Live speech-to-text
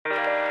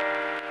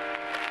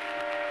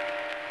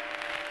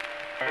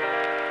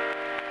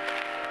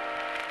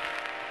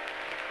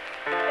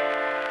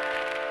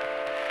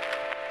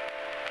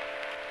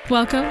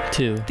Welcome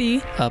to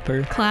the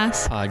Upper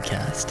Class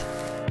Podcast.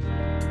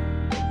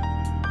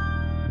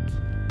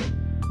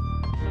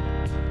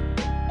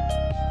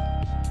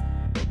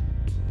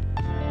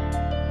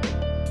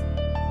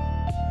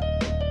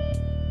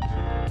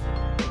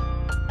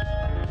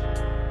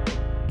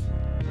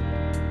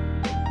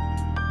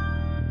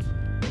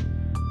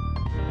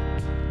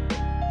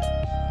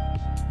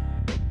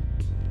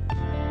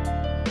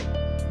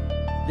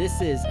 This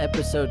is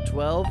episode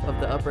 12 of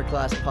the Upper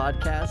Class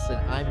Podcast,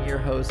 and I'm your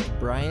host,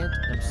 Bryant.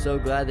 I'm so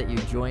glad that you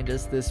joined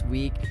us this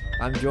week.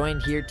 I'm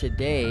joined here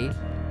today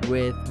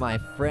with my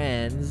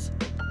friends,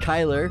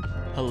 Kyler.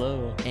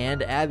 Hello.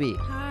 And Abby.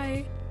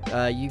 Hi.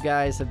 You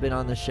guys have been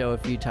on the show a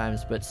few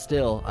times, but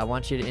still, I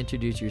want you to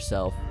introduce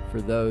yourself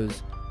for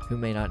those who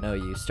may not know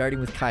you,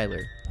 starting with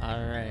Kyler.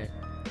 All right.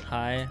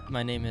 Hi,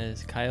 my name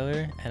is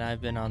Kyler, and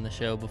I've been on the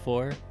show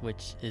before,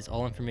 which is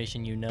all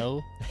information you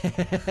know.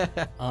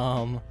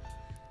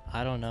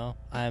 I don't know.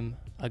 I'm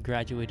a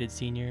graduated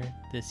senior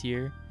this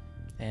year,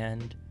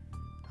 and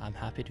I'm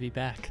happy to be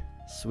back.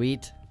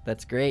 Sweet.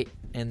 That's great.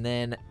 And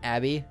then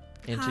Abby,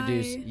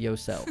 introduce Hi.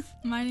 yourself.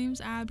 My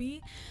name's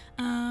Abby.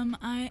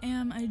 I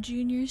am a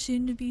junior,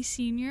 soon to be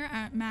senior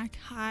at Mac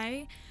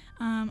High.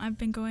 I've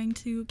been going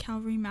to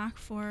Calvary Mac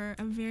for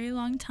a very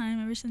long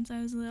time, ever since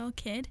I was a little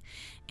kid.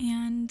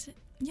 And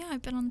yeah,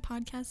 I've been on the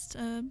podcast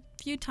a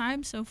few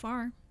times so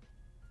far.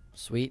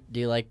 Sweet.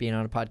 Do you like being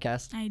on a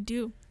podcast? I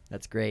do.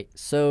 That's great.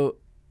 So,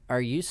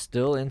 are you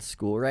still in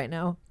school right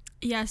now?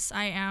 Yes,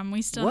 I am.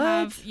 We still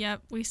What?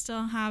 we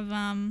still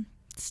have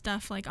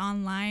stuff like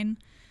online.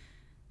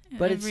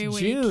 But every it's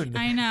week. June.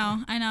 I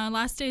know.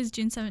 Last day is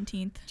June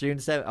 17th. June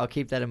 7th. I'll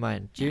keep that in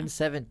mind. June Yeah.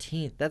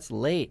 17th. That's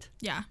late.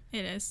 Yeah,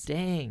 it is.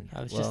 Dang.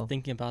 I was just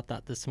thinking about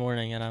that this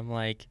morning, and I'm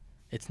like,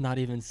 it's not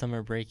even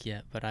summer break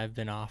yet, but I've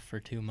been off for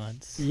 2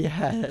 months.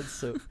 Yeah, that's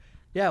so.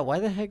 Yeah, why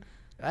the heck?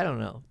 I don't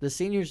know. The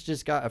seniors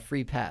just got a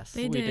free pass.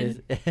 They We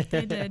did.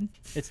 They did.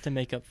 It's to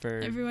make up for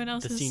Everyone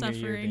else the is senior year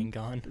suffering. being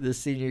gone. The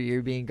senior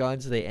year being gone,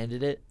 so they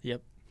ended it.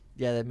 Yep.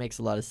 Yeah, that makes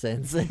a lot of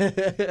sense.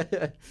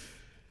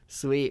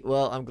 Sweet.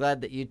 Well, I'm glad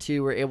that you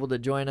two were able to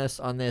join us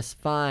on this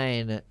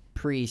fine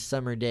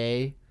pre-summer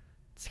day.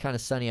 It's kind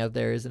of sunny out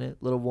there, isn't it?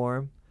 A little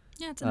warm.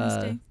 Yeah, it's a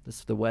nice day. This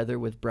is the weather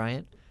with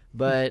Bryant.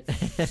 But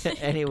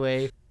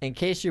anyway, in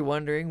case you're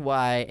wondering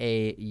why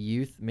a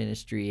youth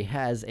ministry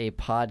has a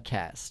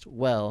podcast,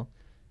 well,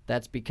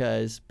 that's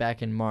because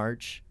back in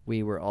March,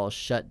 we were all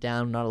shut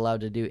down, not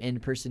allowed to do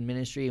in-person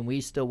ministry, and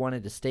we still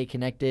wanted to stay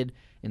connected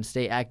and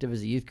stay active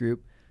as a youth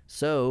group.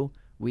 So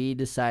we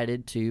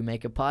decided to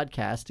make a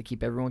podcast to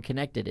keep everyone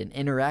connected, an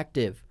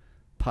interactive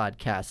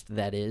podcast,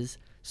 that is.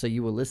 So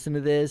you will listen to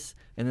this,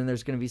 and then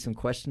there's going to be some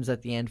questions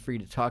at the end for you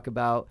to talk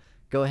about.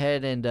 Go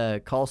ahead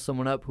and call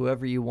someone up,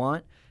 whoever you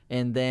want,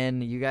 and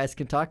then you guys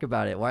can talk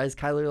about it. Why is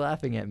Kyler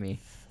laughing at me?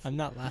 I'm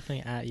not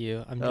laughing at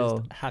you. I'm Oh.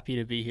 just happy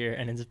to be here,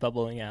 and it's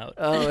bubbling out.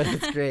 Oh,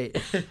 that's great.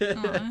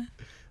 Aw.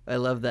 I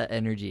love that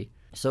energy.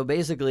 So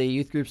basically,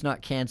 youth group's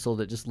not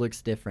canceled. It just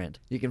looks different.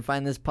 You can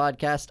find this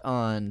podcast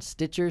on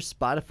Stitcher,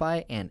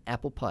 Spotify, and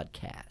Apple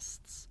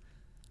Podcasts.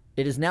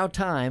 It is now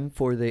time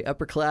for the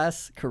Upper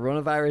Class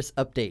Coronavirus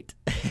Update.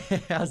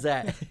 How's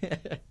that?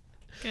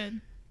 Good.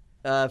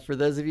 For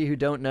those of you who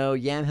don't know,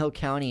 Yamhill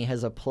County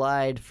has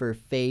applied for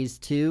Phase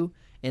 2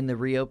 in the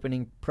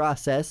reopening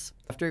process.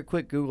 After a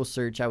quick Google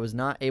search, I was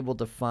not able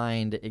to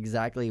find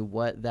exactly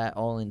what that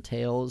all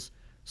entails.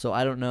 So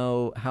I don't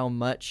know how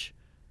much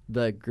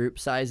the group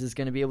size is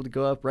going to be able to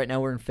go up. Right now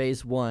we're in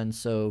Phase 1,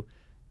 so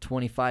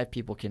 25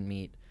 people can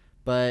meet.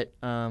 But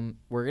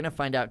we're going to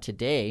find out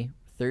today,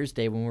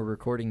 Thursday, when we're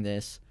recording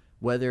this,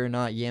 whether or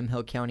not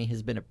Yamhill County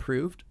has been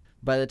approved.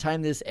 By the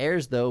time this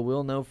airs, though,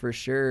 we'll know for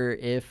sure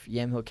if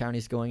Yamhill County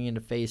is going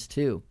into Phase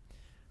 2.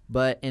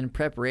 But in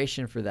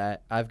preparation for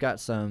that, I've got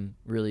some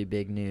really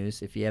big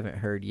news. If you haven't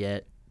heard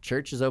yet,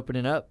 church is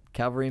opening up.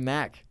 Calvary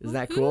Mac. Isn't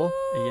that cool?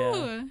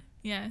 Woohoo!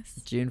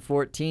 Yes. June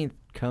 14th,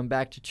 come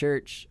back to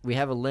church. We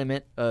have a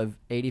limit of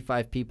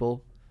 85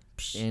 people,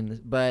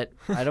 but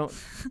I don't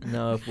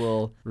know if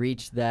we'll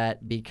reach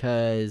that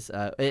because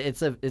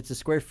it's a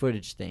square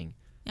footage thing.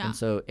 Yeah. And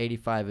so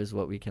 85 is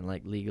what we can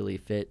legally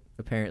fit,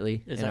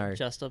 apparently. Is in that our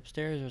just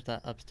upstairs, or is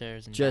that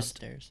upstairs and Just-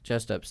 downstairs?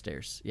 Just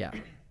upstairs, yeah.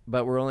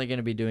 But we're only going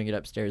to be doing it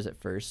upstairs at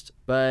first.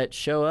 But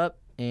show up,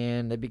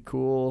 and it'd be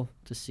cool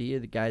to see you,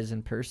 the guys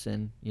in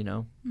person,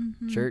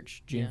 Mm-hmm.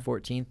 Church, June Yeah.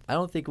 14th. I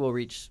don't think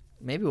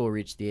maybe we'll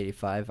reach the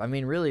 85. I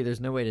mean, really, there's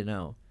no way to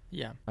know.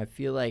 Yeah. I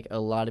feel like a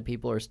lot of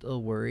people are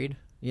still worried,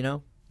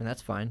 and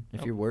that's fine.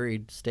 If Oh. you're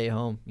worried, stay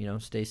home,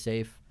 stay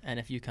safe. And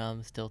if you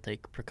come, still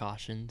take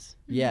precautions.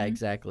 Yeah, Mhm.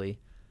 exactly.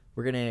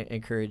 We're going to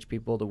encourage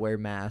people to wear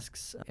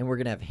masks, and we're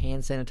going to have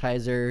hand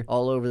sanitizer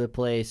all over the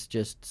place.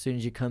 Just as soon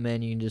as you come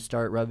in, you can just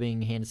start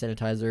rubbing hand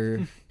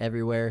sanitizer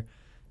everywhere.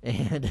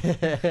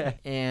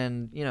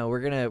 And we're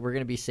going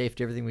to be safe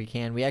to everything we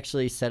can. We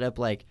actually set up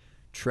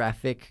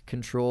traffic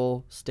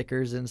control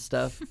stickers and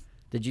stuff.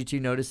 Did you two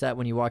notice that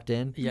when you walked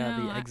in? Yeah,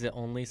 No, the exit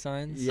only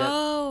signs. Yep.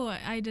 Oh,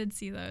 I did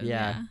see those.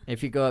 Yeah.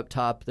 If you go up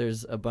top,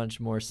 there's a bunch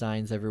more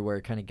signs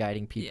everywhere kind of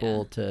guiding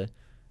people to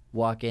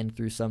walk in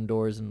through some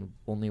doors and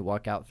only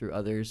walk out through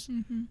others,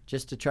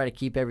 just to try to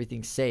keep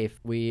everything safe.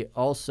 We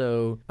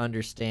also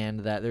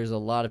understand that there's a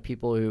lot of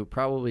people who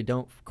probably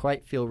don't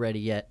quite feel ready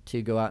yet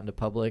to go out into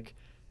public.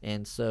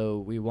 And so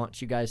we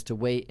want you guys to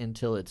wait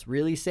until it's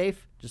really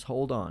safe. Just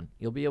hold on.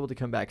 You'll be able to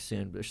come back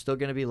soon. But we're still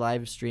going to be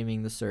live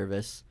streaming the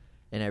service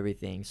and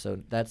everything, so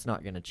that's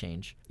not going to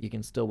change. You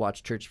can still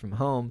watch church from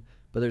home,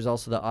 but there's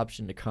also the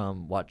option to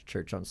come watch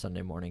church on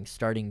Sunday morning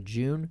starting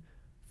June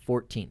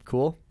 14th.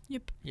 Cool?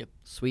 Yep.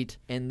 Sweet.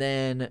 And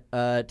then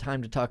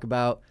time to talk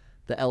about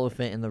the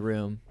elephant in the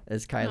room,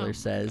 as Kyler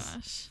says.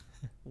 Gosh.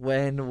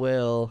 When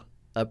will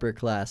upper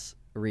class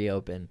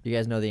reopen? You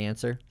guys know the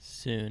answer?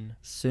 Soon.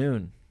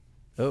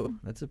 Oh,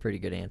 that's a pretty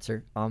good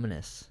answer.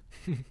 Ominous.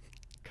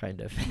 Kind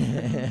of.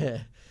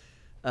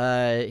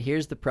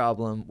 Here's the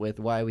problem with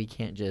why we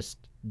can't just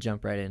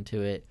jump right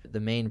into it. The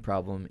main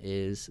problem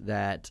is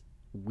that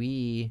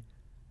we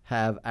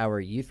have our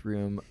youth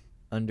room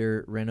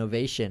under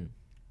renovation.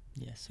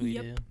 Yes, we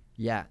Yep. do.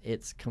 Yeah,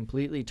 it's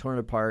completely torn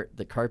apart.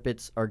 The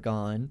carpets are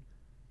gone.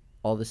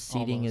 All the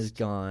seating is Almost.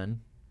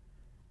 gone.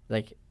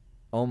 Like,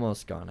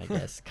 almost gone, I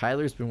guess.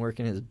 Kyler's been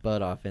working his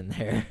butt off in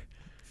there,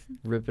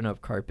 ripping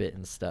up carpet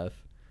and stuff.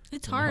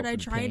 It's And hard. I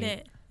helping tried paint.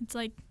 it. It's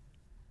like,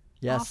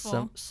 Yeah,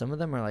 Awful. some of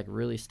them are like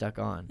really stuck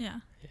on. yeah.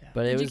 Yeah.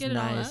 But Did it you was get it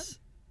all up?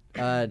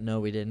 nice. No,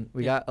 we didn't.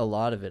 We got a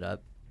lot of it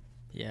up.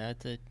 Yeah,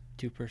 it's a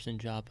 2-person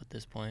job at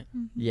this point.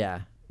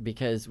 Yeah,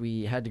 because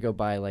we had to go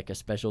buy like a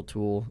special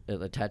tool.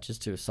 It attaches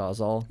to a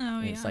Sawzall. Oh,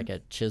 and It's yeah. like a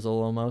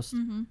chisel almost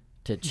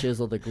to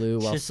chisel the glue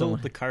while Chiseled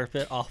someone. the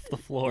carpet off the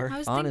floor.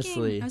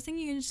 Honestly. I was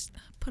thinking you could just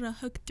put a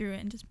hook through it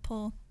and just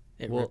pull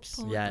It Well, rips.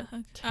 with yeah, the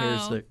hook.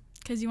 tears the.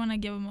 Because you want to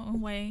give them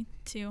away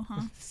too,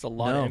 huh? It's a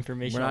lot No, of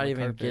information. we're on not the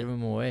even carpet. giving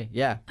them away.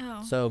 Yeah.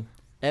 Oh. So,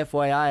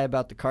 FYI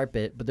about the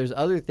carpet, but there's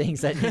other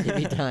things that need to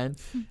be done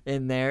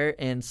in there,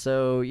 and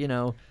so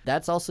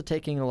that's also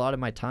taking a lot of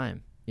my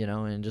time.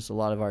 And just a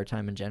lot of our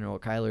time in general.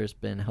 Kyler's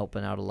been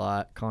helping out a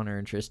lot. Connor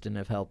and Tristan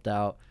have helped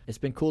out. It's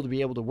been cool to be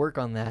able to work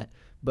on that,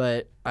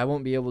 but I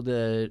won't be able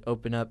to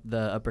open up the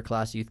upper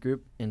class youth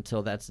group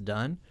until that's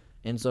done.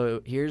 And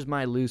so here's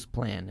my loose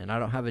plan, and I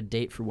don't have a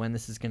date for when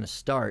this is going to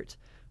start,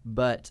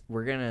 but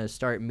we're going to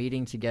start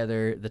meeting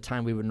together the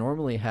time we would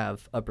normally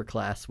have upper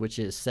class, which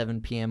is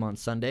 7 p.m. on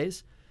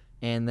Sundays,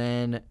 and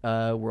then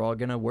we're all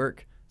going to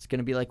work. It's going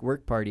to be like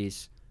work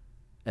parties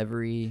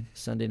every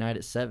Sunday night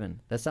at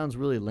 7. That sounds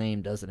really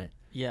lame, doesn't it?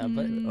 Yeah,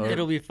 but Mm.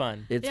 it'll be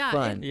fun. It's yeah,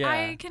 fun. Yeah.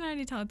 I can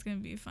already tell it's gonna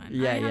be fun.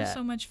 Yeah, I have yeah.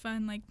 so much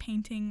fun like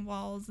painting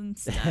walls and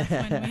stuff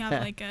when we have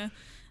like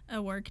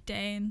a work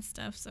day and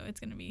stuff. So it's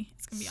gonna be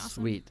awesome.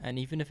 Sweet. And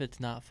even if it's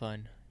not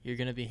fun, you're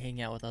gonna be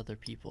hanging out with other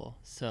people.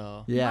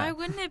 So Yeah. Why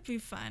wouldn't it be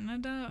fun? I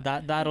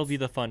don't. that'll be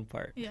the fun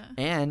part. Yeah.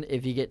 And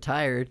if you get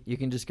tired, you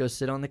can just go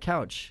sit on the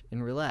couch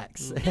and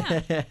relax.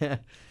 Yeah.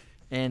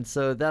 And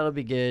so that'll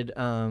be good.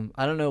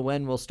 I don't know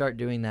when we'll start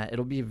doing that.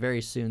 It'll be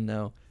very soon,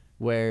 though,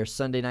 where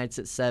Sunday nights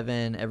at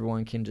 7,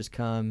 everyone can just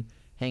come,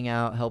 hang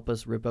out, help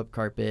us rip up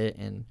carpet.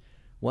 And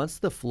once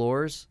the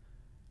floors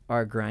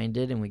are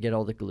grinded and we get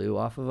all the glue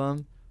off of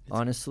them,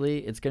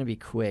 honestly, it's going to be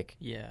quick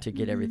Yeah. to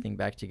get everything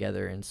back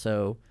together. And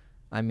so,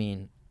 I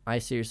mean, I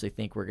seriously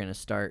think we're going to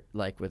start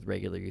like with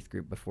regular youth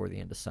group before the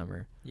end of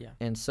summer. Yeah.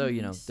 And so,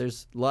 Nice.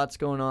 there's lots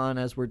going on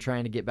as we're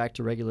trying to get back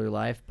to regular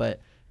life,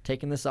 but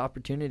taking this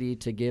opportunity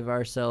to give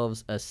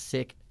ourselves a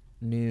sick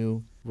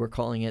new, we're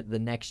calling it the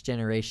Next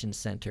Generation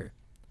Center.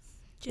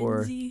 Gen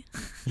Or- Z.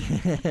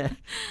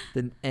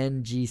 The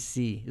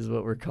NGC is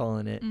what we're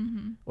calling it.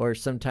 Or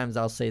sometimes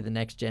I'll say the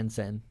Next Gen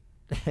Sen.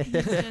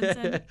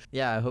 Zen.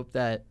 Yeah, I hope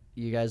that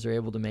you guys are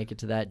able to make it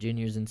to that,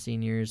 juniors and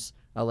seniors.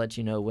 I'll let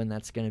you know when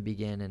that's going to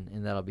begin,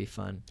 and that'll be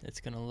fun. It's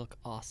gonna look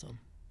awesome.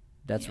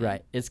 That's Yeah.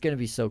 right. It's going to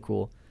be so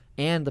cool.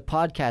 And the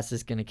podcast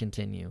is going to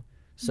continue.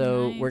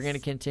 So we're going to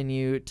Nice.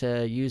 continue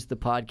to use the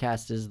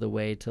podcast as the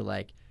way to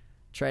like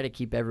try to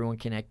keep everyone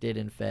connected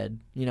and fed,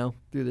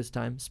 through this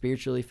time.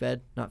 Spiritually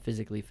fed, not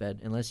physically fed,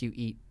 unless you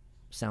eat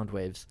sound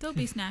waves. There'll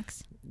be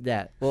snacks.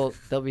 That, well,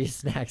 there'll be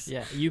snacks.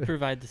 Yeah, you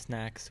provide the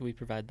snacks, we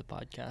provide the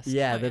podcast.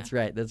 Yeah, Oh, that's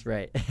right. That's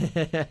right.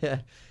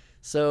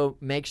 So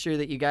make sure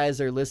that you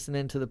guys are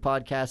listening to the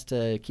podcast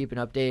to keep an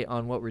update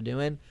on what we're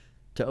doing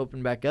to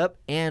open back up,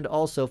 and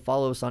also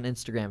follow us on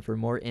Instagram for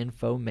more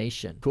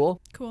information.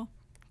 Cool? Cool.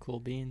 Cool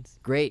beans.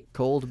 Great.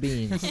 Cold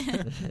beans.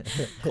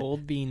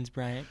 Cold beans,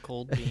 Bryant.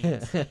 Cold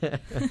beans.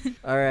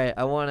 All right.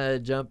 I want to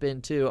jump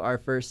into our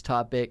first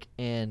topic,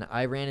 and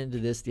I ran into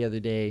this the other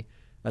day.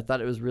 I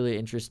thought it was really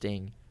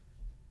interesting.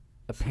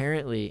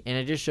 Apparently, and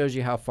it just shows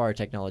you how far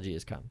technology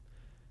has come.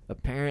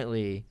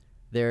 Apparently,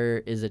 there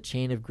is a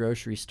chain of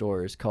grocery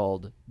stores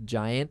called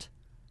Giant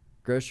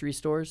grocery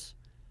stores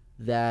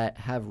that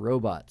have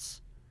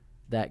robots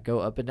that go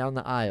up and down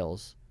the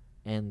aisles,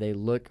 and they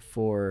look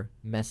for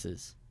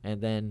messes.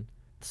 And then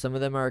some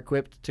of them are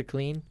equipped to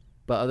clean,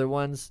 but other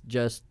ones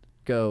just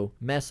go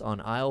mess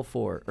on aisle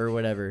 4 or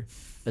whatever.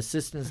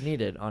 Assistance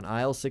needed on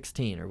aisle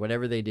 16 or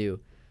whatever they do.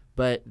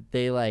 But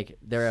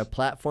they're a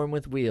platform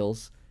with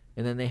wheels,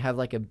 and then they have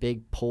like a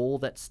big pole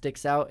that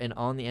sticks out, and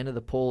on the end of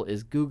the pole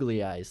is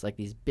googly eyes, like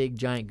these big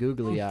giant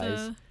googly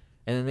eyes.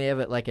 And then they have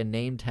it like a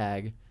name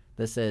tag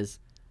that says,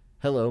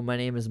 "Hello, my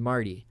name is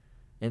Marty,"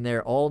 and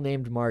they're all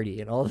named Marty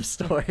in all the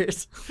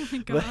stores. Oh my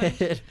gosh.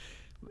 But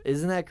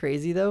isn't that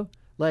crazy though?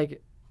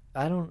 Like,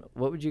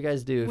 what would you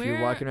guys do if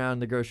you're walking around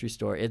the grocery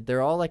store?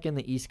 They're all like in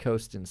the East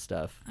Coast and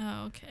stuff.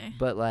 Oh, okay.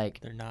 But like,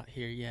 They're not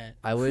here yet.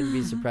 I wouldn't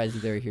be surprised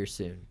if they're here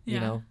soon. You Yeah.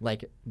 know,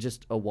 like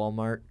just a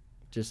Walmart.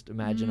 Just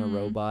imagine a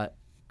robot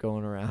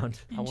going around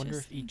I wonder if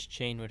Interesting. each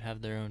chain would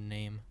have their own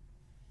name.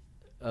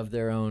 of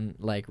their own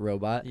like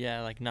robot.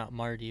 Yeah, like not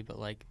Marty, but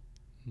like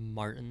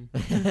Martin.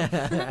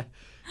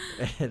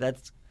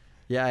 That's,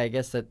 yeah, I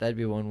guess that'd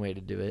be one way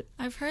to do it.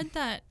 I've heard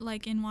that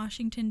like in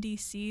Washington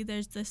D.C.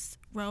 there's this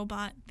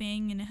robot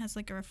thing and it has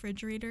like a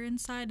refrigerator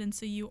inside, and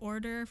so you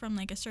order from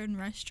like a certain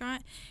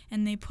restaurant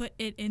and they put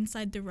it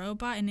inside the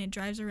robot and it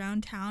drives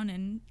around town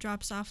and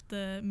drops off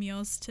the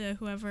meals to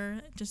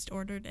whoever just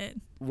ordered it.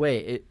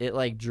 Wait, it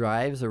like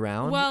drives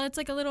around? Well, it's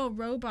like a little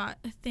robot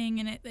thing,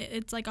 and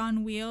it's like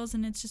on wheels,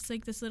 and it's just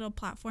like this little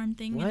platform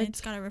thing, What? and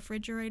it's got a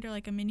refrigerator,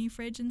 like a mini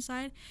fridge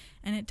inside,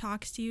 and it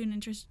talks to you, and it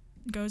just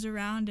goes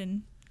around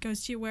and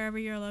goes to wherever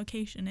your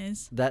location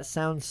is. That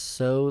sounds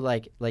so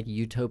like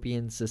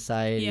utopian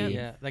society. Yep.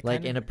 Yeah, that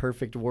Like kinda, in a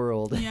perfect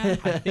world. Yeah.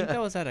 I think that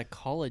was at a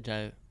college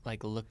I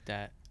like looked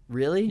at.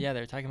 Really? Yeah, they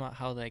were talking about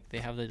how like they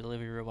have the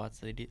delivery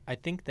robots. I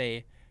think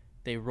they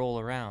roll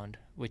around,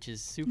 which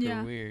is super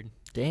Yeah. weird.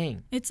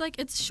 Dang. It's like,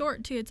 it's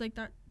short too. It's like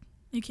that.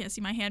 You can't see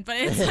my hand, but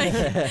it's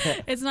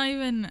like it's not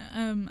even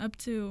up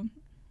to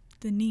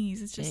the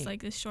knees. It's just Dang.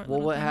 like this short. Well,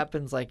 little what thing.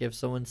 happens like if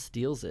someone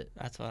steals it?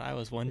 That's what I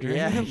was wondering.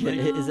 Yeah. Yeah.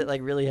 Is it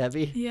like really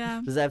heavy?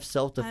 Yeah. Does it have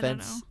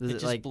self-defense? know. Does It it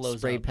just like blows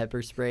spray up.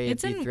 pepper spray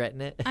It's if you in-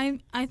 threaten it?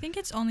 I think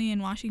it's only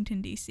in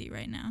Washington D.C.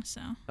 right now,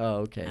 so Oh,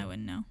 okay. I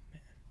wouldn't know.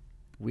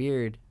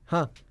 Weird.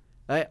 Huh.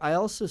 I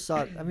also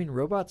saw, I mean,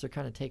 robots are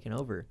kind of taking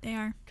over, They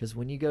are. because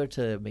when you go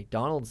to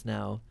McDonald's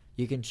now,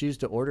 you can choose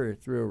to order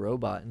through a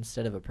robot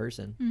instead of a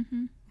person.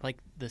 Mm-hmm. Like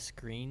the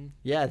screen.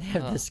 Yeah, they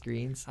have Oh. the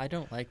screens. I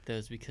don't like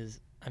those because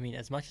I mean,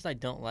 as much as I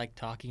don't like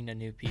talking to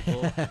new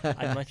people,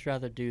 I'd much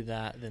rather do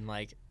that than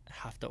like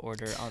have to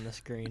order on the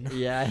screen.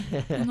 Yeah.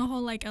 And the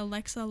whole like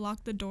Alexa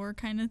lock the door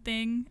kind of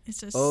thing.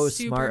 It's just Oh,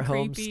 super smart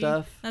home creepy.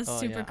 stuff? That's Oh,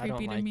 super yeah, I don't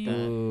creepy to like me. that.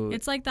 Ooh,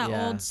 It's like that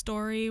yeah. old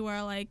story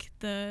where like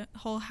the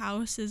whole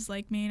house is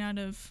like made out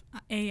of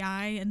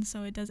AI, and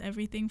so it does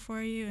everything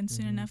for you, and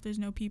soon Mhm. enough there's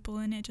no people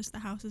in it, just the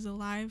house is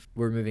alive.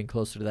 We're moving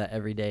closer to that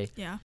every day.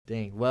 Yeah.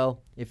 Dang.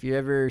 Well, if you're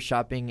ever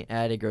shopping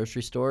at a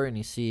grocery store and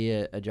you see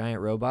a giant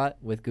robot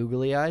with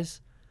googly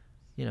eyes,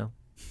 you know,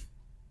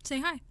 Say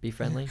hi. be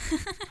friendly.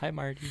 Hi,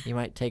 Marty. He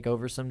might take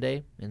over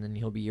someday, and then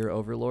he'll be your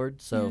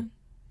overlord. So Yeah.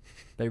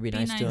 better be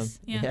nice to him. nice,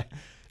 yeah.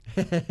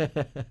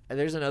 And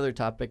there's another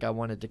topic I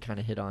wanted to kind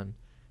of hit on.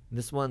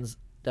 This one's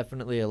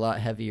definitely a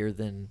lot heavier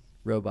than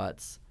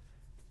robots.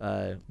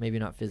 Maybe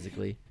not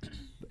physically.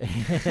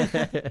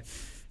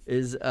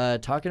 Is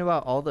talking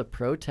about all the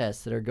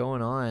protests that are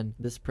going on.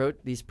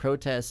 These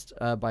protests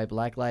by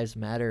Black Lives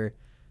Matter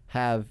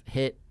have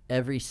hit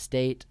every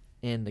state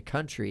in the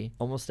country,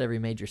 almost every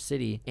major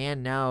city,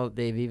 and now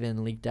they've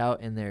even leaked out,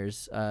 and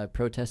there's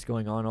protests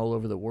going on all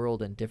over the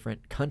world in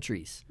different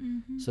countries.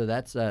 Mm-hmm. So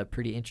that's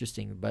pretty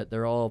interesting. But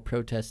they're all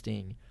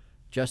protesting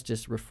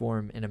justice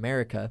reform in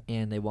America,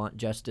 and they want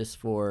justice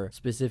for,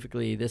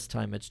 specifically this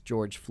time it's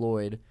George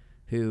Floyd,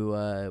 who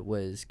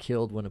was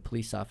killed when a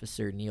police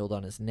officer kneeled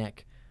on his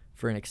neck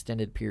for an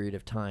extended period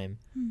of time.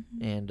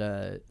 Mm-hmm.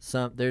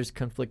 And there's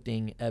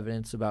conflicting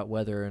evidence about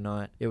whether or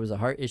not it was a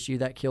heart issue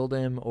that killed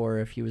him or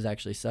if he was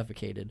actually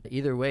suffocated.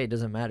 Either way, it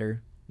doesn't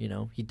matter. You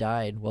know, he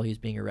died while he was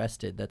being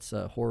arrested. That's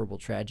a horrible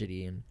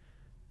tragedy, and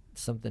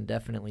something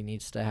definitely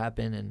needs to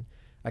happen. And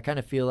I kind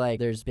of feel like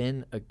there's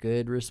been a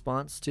good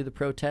response to the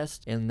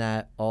protest in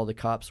that all the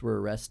cops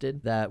were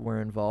arrested that were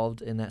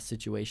involved in that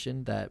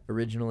situation, that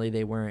originally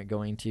they weren't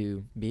going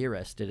to be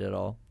arrested at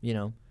all. You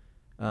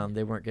know,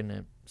 they weren't going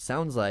to,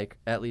 sounds like,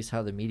 at least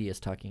how the media is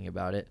talking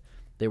about it,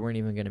 they weren't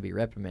even going to be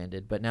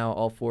reprimanded. But now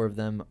all four of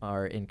them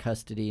are in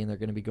custody and they're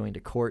going to be going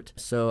to court.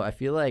 So I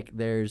feel like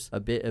there's a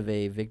bit of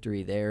a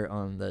victory there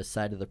on the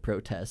side of the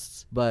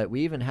protests. But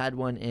we even had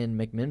one in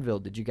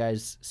McMinnville. Did you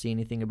guys see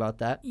anything about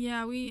that?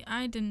 Yeah,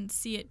 I didn't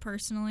see it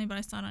personally, but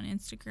I saw it on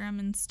Instagram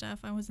and stuff.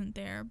 I wasn't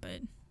there,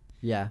 but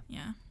Yeah.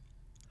 yeah.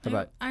 How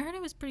about? I heard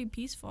it was pretty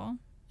peaceful.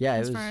 Yeah,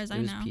 As it far as I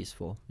was know.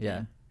 peaceful.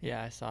 Yeah.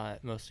 Yeah, I saw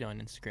it mostly on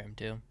Instagram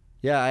too.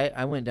 Yeah,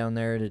 I went down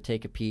there to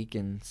take a peek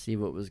and see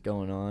what was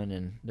going on,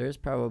 and there's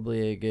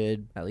probably a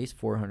good at least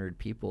 400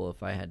 people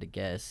if I had to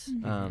guess.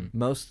 Mhm.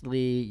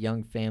 Mostly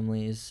young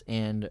families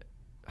and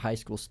high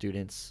school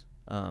students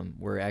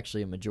were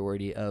actually a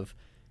majority of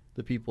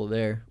the people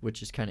there,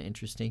 which is kind of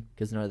interesting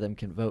because none of them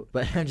can vote.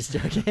 But I'm just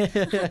joking.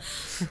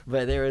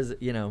 But there was,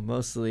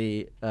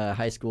 mostly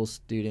high school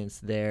students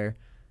there,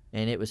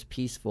 and it was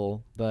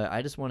peaceful. But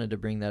I just wanted to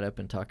bring that up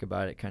and talk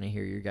about it, kind of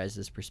hear your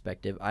guys'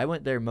 perspective. I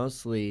went there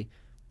mostly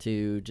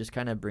to just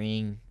kind of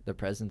bring the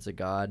presence of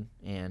God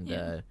and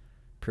Yeah.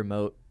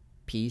 promote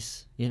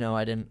peace. You know,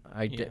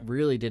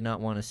 really did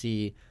not want to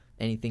see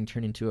anything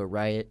turn into a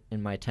riot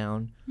in my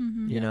town,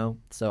 you know?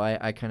 So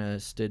I kind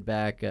of stood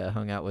back,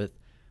 hung out with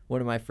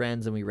one of my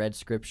friends, and we read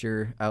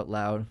scripture out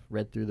loud,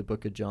 read through the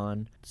book of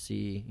John,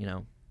 see, you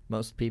know,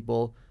 most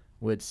people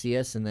would see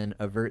us and then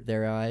avert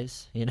their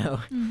eyes, you know?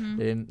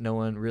 No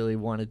one really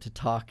wanted to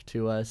talk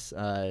to us.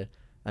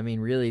 I mean,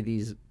 really,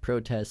 these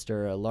protests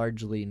are a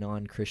largely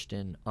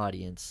non-Christian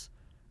audience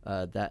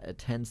that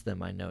attends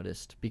them, I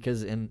noticed,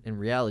 because in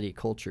reality,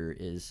 culture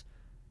is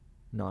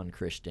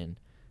non-Christian.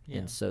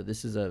 And so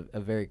this is a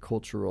very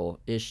cultural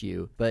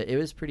issue. But it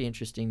was pretty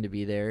interesting to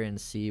be there and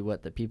see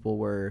what the people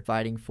were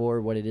fighting for,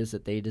 what it is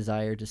that they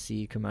desire to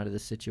see come out of the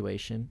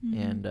situation.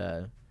 And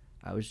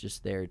I was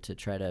just there to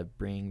try to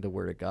bring the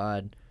Word of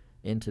God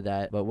into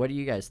that. But what do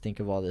you guys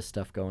think of all this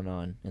stuff going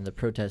on and the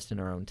protest in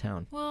our own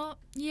town? Well,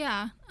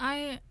 yeah,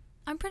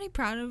 I'm pretty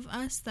proud of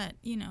us that,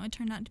 you know, it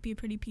turned out to be a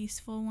pretty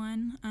peaceful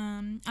one.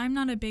 I'm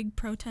not a big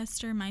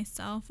protester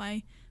myself.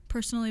 I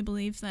personally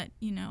believe that,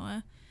 you know,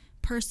 a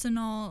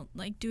personal,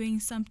 like, doing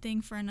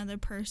something for another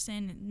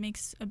person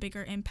makes a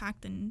bigger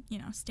impact than, you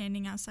know,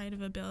 standing outside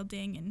of a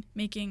building and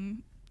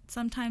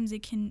sometimes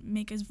it can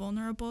make us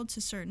vulnerable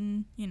to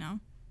certain, you know,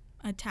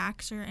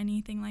 attacks or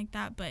anything like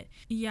that. But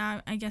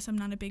yeah, I guess I'm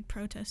not a big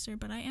protester,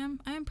 but I am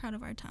proud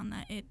of our town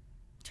that it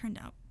turned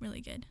out really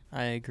good.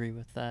 I agree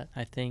with that.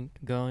 I think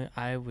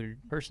I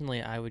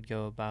would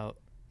go about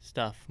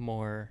stuff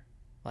more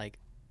like,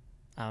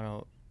 I don't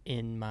know,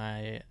 in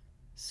my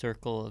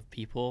circle of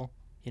people,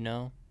 you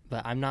know?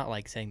 But I'm not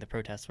like saying the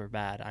protests were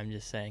bad. I'm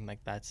just saying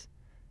like that's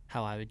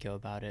how I would go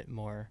about it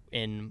more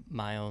in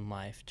my own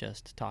life,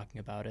 just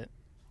talking about it.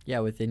 Yeah,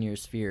 within your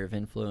sphere of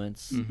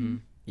influence.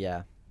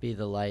 Yeah, be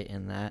the light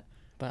in that.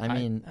 But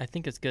I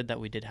think it's good that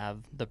we did have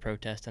the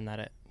protest and that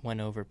it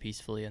went over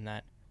peacefully and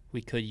that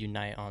we could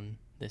unite on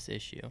this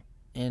issue.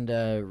 And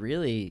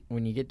really,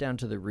 when you get down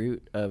to the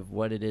root of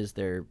what it is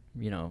they're,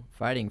 you know,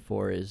 fighting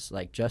for is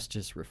like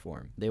justice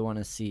reform. They want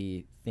to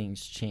see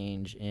things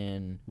change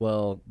in,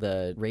 well,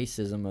 the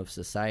racism of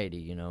society,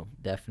 you know,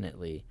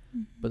 definitely.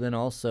 But then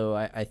also,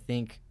 I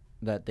think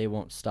that they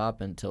won't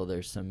stop until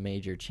there's some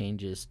major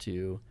changes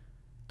to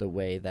the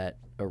way that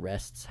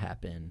arrests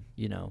happen,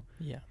 you know,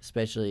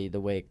 especially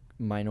the way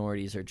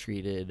minorities are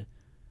treated.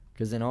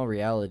 Because in all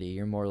reality,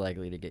 you're more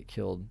likely to get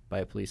killed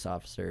by a police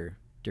officer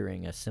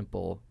during a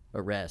simple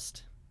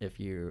arrest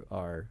if you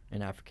are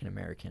an African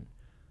American,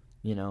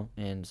 you know.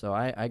 And so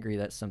I agree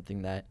that's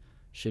something that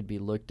should be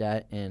looked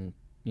at and,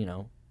 you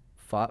know,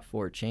 fought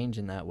for change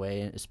in that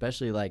way. And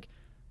especially like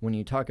when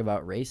you talk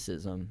about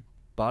racism,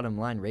 bottom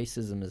line,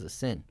 racism is a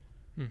sin.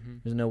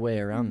 There's no way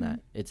around that.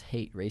 It's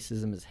hate.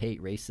 Racism is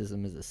hate.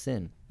 Racism is a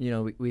sin. You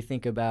know, we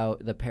think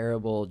about the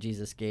parable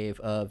Jesus gave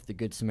of the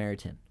Good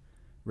Samaritan,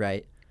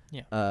 right?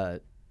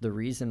 The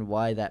reason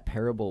why that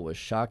parable was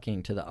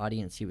shocking to the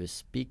audience he was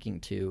speaking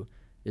to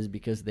is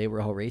because they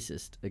were all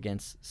racist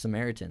against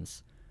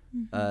Samaritans.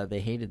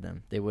 They hated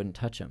them. They wouldn't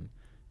touch them.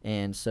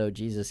 And so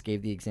Jesus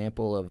gave the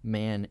example of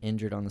man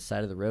injured on the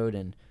side of the road,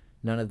 and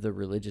none of the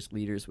religious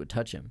leaders would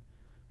touch him.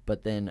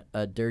 But then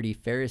a dirty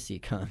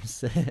Pharisee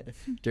comes,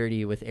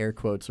 dirty with air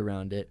quotes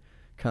around it,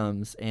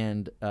 comes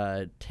and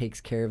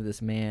takes care of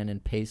this man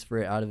and pays for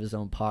it out of his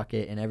own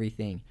pocket and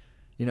everything.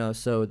 You know,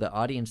 so the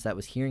audience that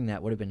was hearing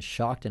that would have been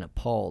shocked and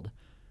appalled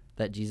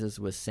that Jesus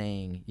was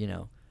saying, you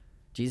know,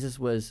 Jesus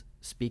was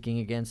speaking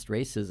against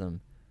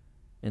racism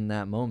in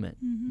that moment,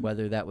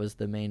 whether that was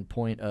the main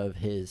point of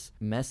his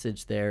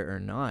message there or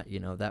not. You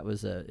know, it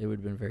would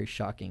have been very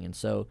shocking. And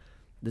so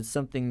that's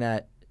something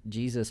that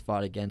Jesus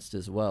fought against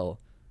as well,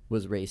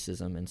 was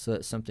racism. And so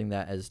it's something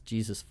that as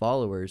Jesus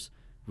followers,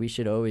 we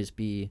should always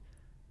be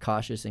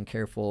cautious and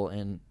careful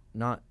and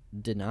not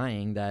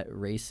denying that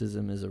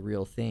racism is a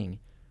real thing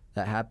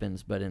that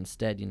happens, but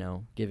instead, you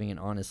know, giving an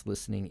honest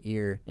listening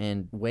ear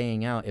and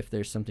weighing out if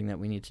there's something that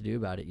we need to do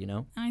about it, you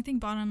know? And I think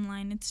bottom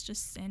line, it's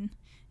just sin,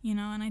 you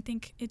know, and I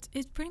think it's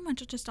pretty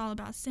much just all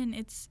about sin.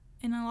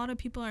 And a lot of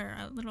people are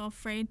a little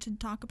afraid to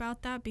talk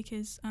about that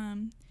because,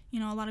 you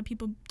know, a lot of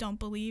people don't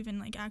believe in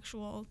like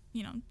actual,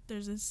 you know,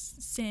 there's this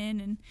sin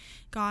and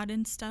God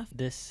and stuff.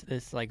 This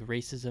like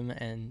racism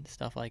and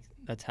stuff like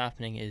that's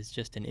happening is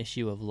just an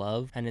issue of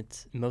love, and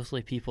it's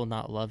mostly people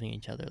not loving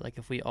each other. Like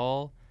if we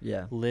all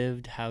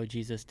lived how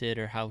Jesus did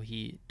or how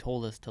he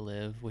told us to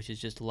live, which is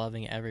just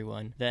loving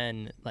everyone,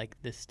 then like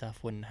this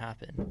stuff wouldn't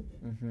happen.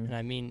 And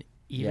I mean,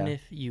 even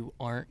if you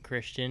aren't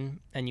Christian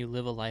and you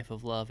live a life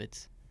of love,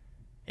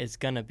 it's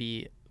gonna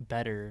be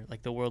better.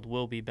 Like the world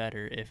will be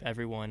better if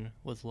everyone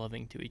was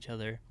loving to each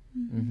other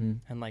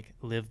and like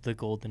live the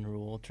golden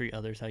rule, treat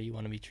others how you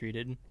want to be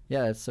treated.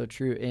 Yeah, that's so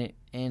true.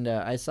 And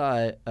I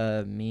saw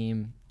a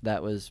meme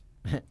that was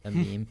a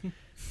meme,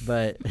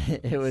 but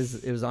it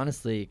was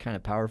honestly kind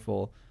of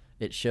powerful.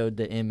 It showed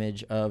the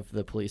image of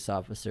the police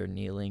officer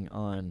kneeling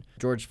on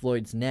George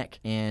Floyd's neck,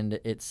 and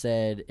it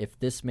said, if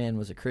this man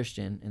was a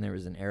Christian, and there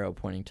was an arrow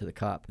pointing to the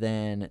cop,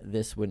 then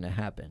this wouldn't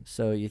have happened.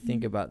 So you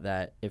think about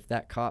that. If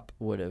that cop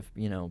would have,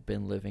 you know,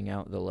 been living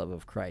out the love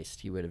of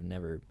Christ, he would have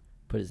never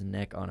put his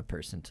neck on a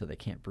person till they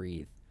can't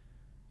breathe.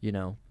 you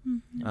know.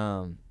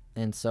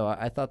 And so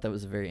I thought that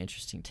was a very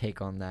interesting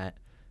take on that.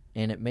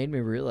 And it made me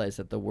realize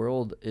that the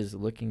world is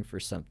looking for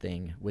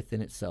something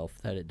within itself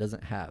that it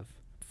doesn't have.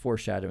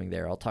 Foreshadowing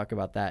there. I'll talk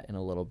about that in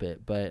a little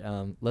bit. But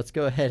let's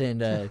go ahead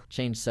and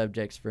change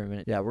subjects for a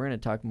minute. Yeah, we're going to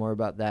talk more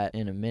about that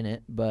in a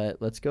minute.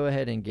 But let's go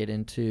ahead and get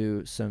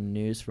into some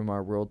news from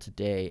our world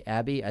today.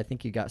 Abby, I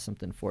think you got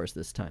something for us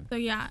this time. So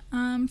yeah,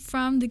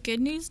 from the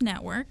Good News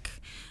Network,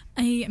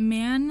 a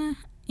man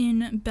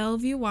in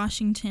Bellevue,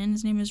 Washington,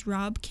 his name is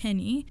Rob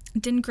Kenny,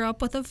 didn't grow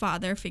up with a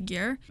father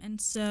figure.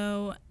 And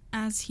so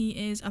as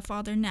he is a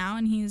father now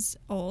and he's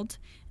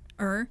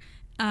older,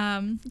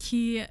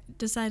 he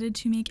decided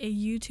to make a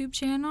YouTube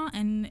channel,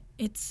 and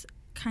it's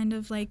kind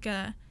of like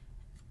a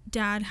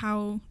Dad,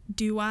 How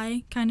Do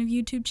I kind of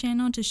YouTube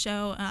channel to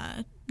show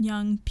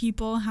young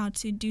people how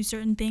to do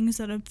certain things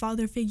that a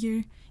father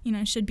figure,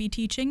 should be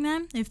teaching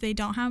them if they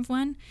don't have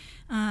one.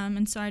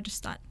 And so I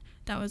just thought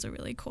that was a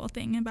really cool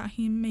thing about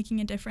him making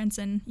a difference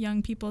in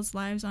young people's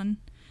lives on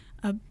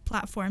a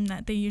platform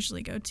that they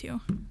usually go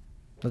to.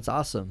 That's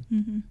awesome.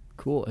 Mm-hmm.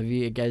 Cool. Have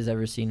you guys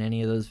ever seen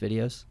any of those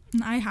videos?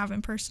 I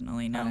haven't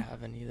personally, no. I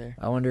haven't either.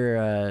 I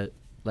wonder,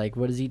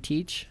 what does he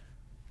teach?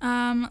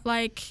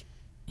 Like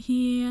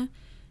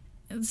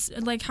it's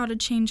like how to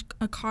change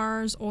a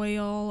car's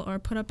oil or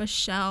put up a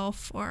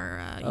shelf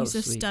or use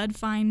a stud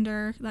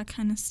finder, that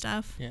kind of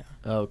stuff. Yeah.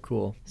 Oh,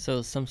 cool.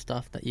 So some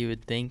stuff that you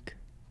would think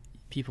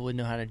people would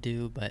know how to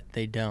do, but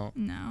they don't.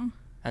 No.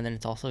 And then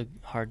it's also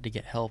hard to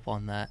get help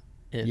on that.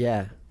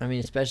 Yeah. I mean,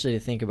 especially to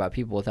think about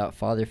people without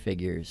father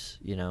figures,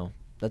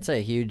 That's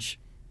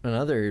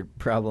another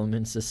problem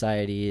in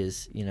society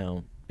is,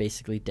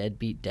 basically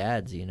deadbeat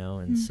dads,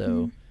 and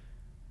so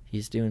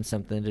he's doing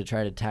something to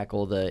try to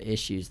tackle the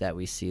issues that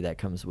we see that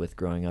comes with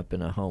growing up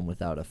in a home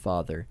without a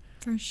father.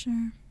 For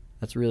sure.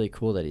 That's really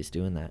cool that he's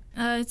doing that.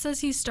 It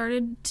says he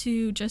started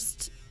to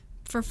just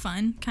for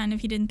fun, kind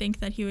of. He didn't think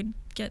that he would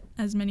get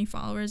as many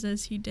followers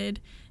as he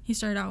did. He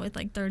started out with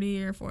like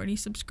 30 or 40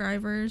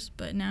 subscribers,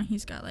 but now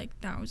he's got like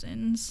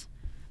thousands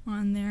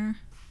on there.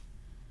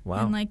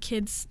 Wow. And like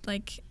kids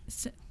like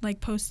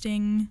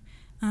posting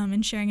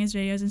and sharing his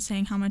videos and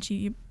saying how much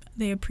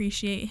they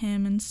appreciate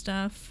him and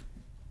stuff.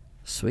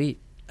 Sweet.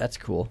 That's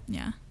cool.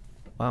 Yeah.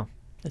 Wow.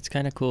 It's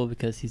kind of cool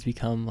because he's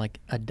become like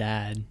a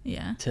dad.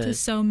 Yeah. To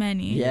so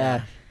many.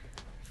 Yeah.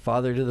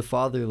 Father to the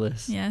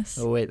fatherless. Yes.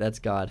 Oh, wait, that's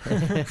God.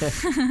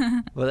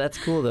 Well, that's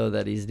cool, though,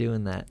 that he's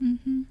doing that.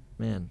 Mm-hmm.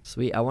 Man,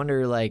 sweet. I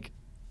wonder,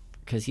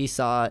 because he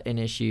saw an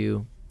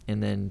issue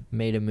and then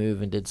made a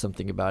move and did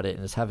something about it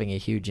and is having a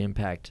huge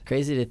impact.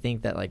 Crazy to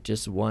think that,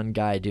 just one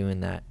guy doing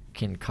that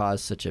can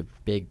cause such a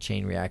big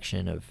chain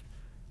reaction of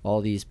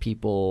all these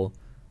people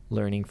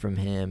learning from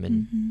him.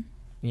 And,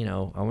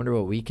 I wonder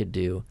what we could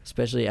do,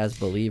 especially as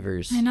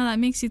believers. I know, that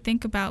makes you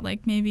think about,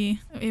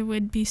 maybe it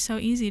would be so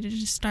easy to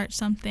just start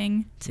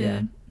something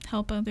to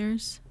help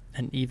others.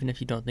 And even if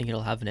you don't think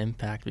it'll have an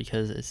impact,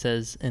 because it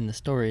says in the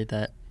story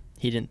that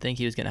he didn't think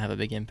he was going to have a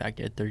big impact.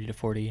 He had 30 to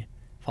 40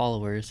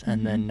 followers,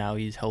 and then now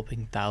he's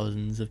helping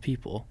thousands of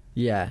people.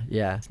 Yeah.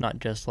 It's not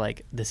just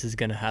this is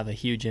going to have a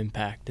huge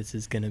impact, this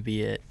is going to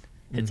be it.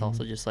 It's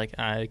also just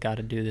I got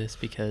to do this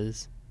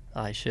because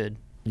I should.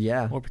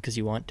 Yeah. Or because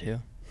you want to.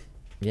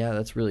 Yeah,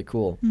 that's really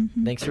cool.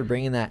 Thanks for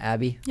bringing that,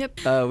 Abby.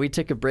 Yep. We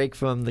took a break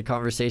from the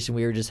conversation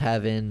we were just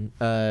having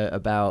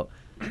about,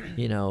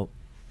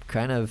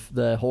 kind of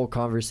the whole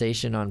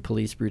conversation on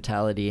police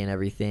brutality and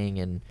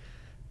everything.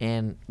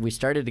 And we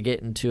started to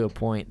get into a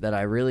point that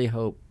I really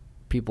hope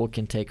people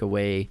can take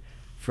away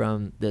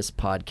from this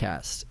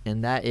podcast.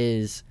 And that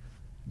is,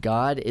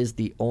 God is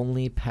the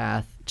only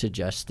path to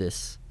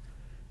justice.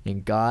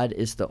 And God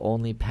is the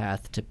only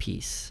path to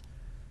peace.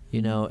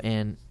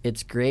 And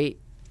it's great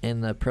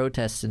in the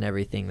protests and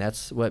everything.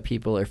 That's what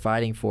people are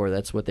fighting for.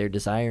 That's what they're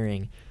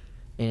desiring.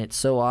 And it's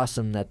so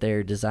awesome that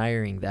they're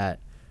desiring that.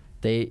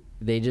 They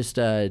just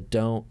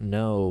don't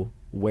know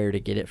where to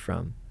get it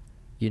from.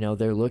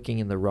 They're looking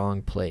in the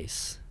wrong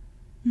place.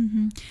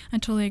 I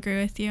totally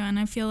agree with you. And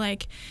I feel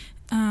like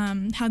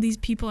how these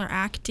people are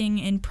acting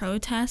in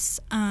protests,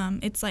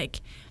 it's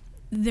like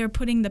they're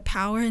putting the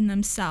power in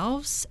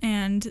themselves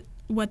and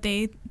what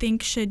they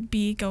think should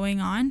be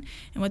going on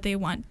and what they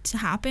want to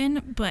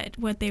happen, but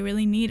what they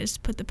really need is to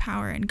put the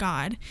power in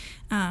God,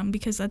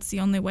 because that's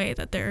the only way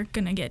that they're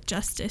gonna get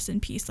justice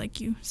and peace,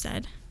 like you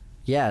said.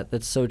 Yeah,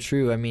 that's so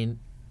true. I mean,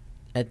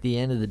 at the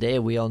end of the day,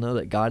 we all know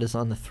that God is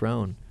on the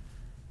throne.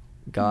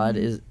 God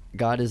is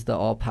the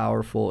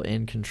all-powerful,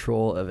 in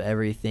control of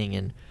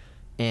everything,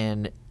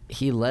 and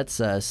he lets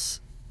us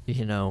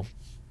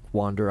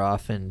wander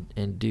off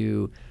and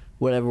do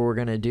whatever we're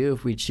gonna do.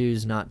 If we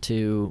choose not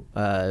to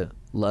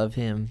love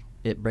him,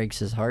 it breaks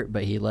his heart,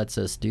 but he lets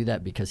us do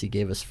that because he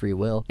gave us free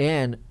will.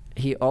 And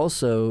he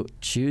also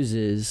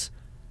chooses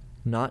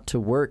not to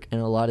work in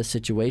a lot of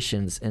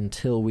situations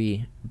until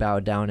we bow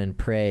down and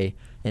pray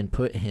and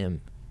put him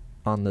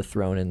on the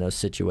throne in those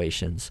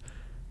situations.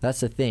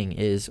 That's the thing,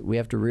 is we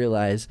have to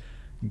realize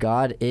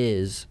God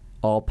is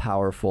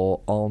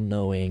all-powerful,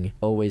 all-knowing,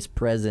 always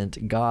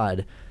present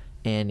God,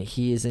 and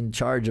he is in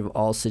charge of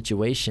all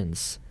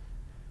situations.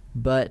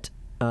 but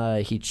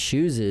he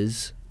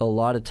chooses a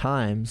lot of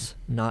times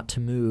not to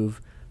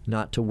move,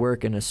 not to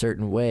work in a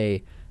certain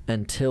way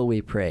until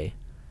we pray.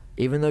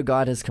 Even though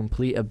God has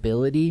complete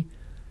ability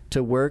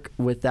to work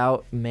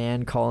without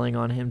man calling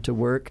on him to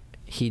work,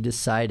 he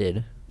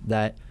decided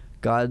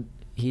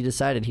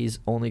he's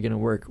only going to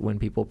work when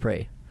people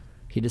pray.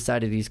 He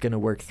decided he's going to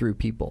work through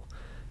people.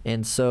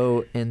 And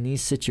so in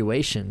these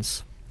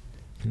situations,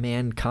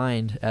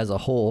 mankind as a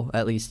whole,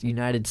 at least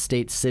United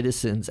States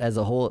citizens as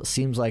a whole, it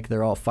seems like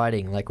they're all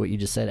fighting, like what you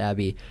just said,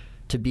 Abby,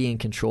 to be in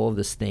control of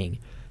this thing,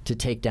 to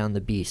take down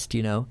the beast,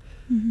 you know?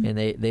 Mm-hmm.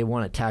 And they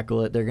want to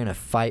tackle it. They're going to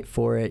fight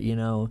for it, you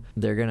know?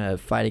 They're going to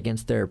fight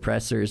against their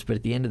oppressors. But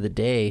at the end of the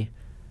day,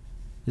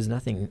 there's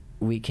nothing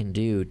we can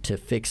do to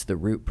fix the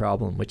root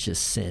problem, which is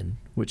sin,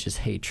 which is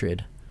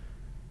hatred,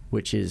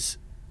 which is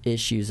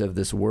issues of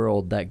this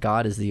world, that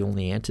God is the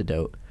only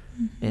antidote.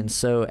 Mm-hmm. And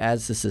so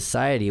as a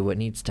society, what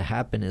needs to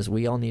happen is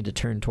we all need to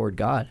turn toward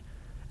God.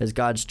 As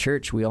God's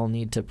church, we all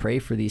need to pray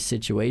for these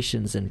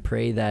situations and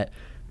pray that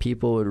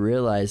people would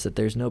realize that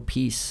there's no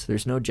peace,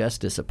 there's no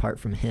justice apart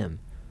from him.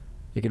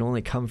 It can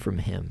only come from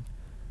him,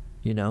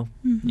 you know?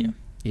 Mm-hmm. Yeah.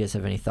 You guys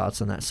have any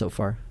thoughts on that so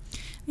far?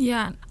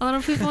 Yeah, a lot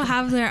of people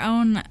have their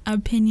own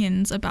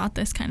opinions about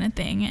this kind of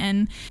thing.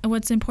 And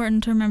what's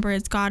important to remember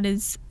is God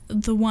is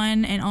the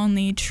one and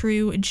only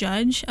true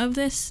judge of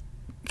this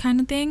kind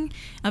of thing,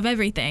 of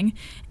everything.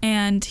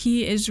 And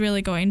he is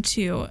really going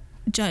to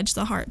judge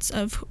the hearts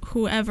of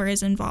whoever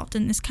is involved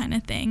in this kind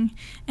of thing.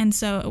 And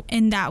so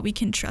in that we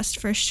can trust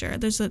for sure.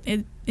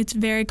 It's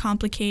very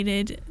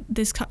complicated.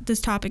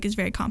 This topic is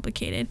very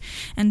complicated.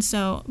 And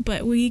so,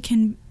 but we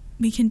can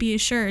be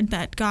assured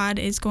that God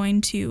is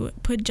going to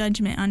put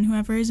judgment on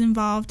whoever is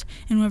involved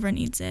and whoever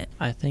needs it.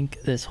 I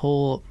think this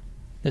whole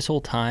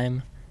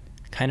time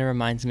kind of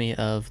reminds me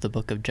of the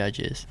book of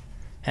Judges,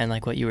 and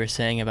like what you were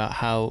saying about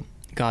how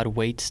God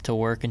waits to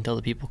work until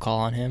the people call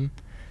on him.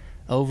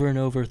 Over and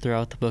over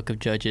throughout the book of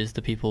Judges,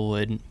 the people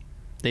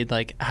they'd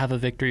like have a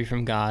victory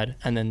from God,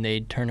 and then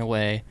they'd turn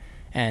away,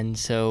 and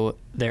so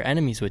their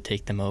enemies would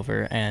take them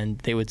over and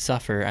they would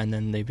suffer, and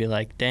then they'd be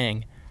like,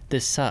 dang,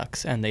 this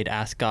sucks, and they'd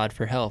ask God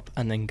for help,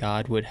 and then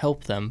God would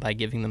help them by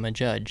giving them a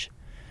judge.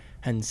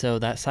 And so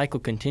that cycle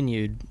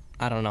continued,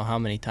 I don't know how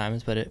many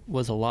times, but it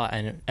was a lot,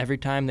 and every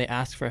time they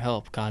asked for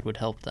help, God would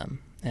help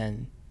them.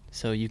 And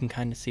so you can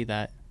kind of see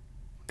that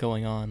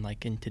going on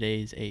like in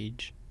today's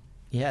age.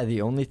 Yeah,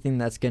 the only thing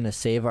that's going to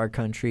save our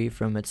country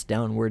from its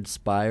downward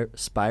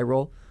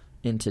spiral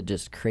into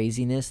just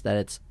craziness that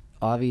it's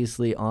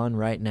obviously on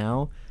right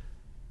now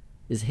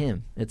is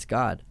him. It's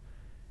God.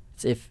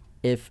 It's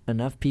if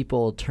enough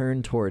people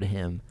turn toward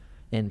him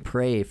and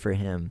pray for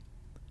him,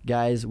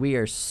 guys, we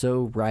are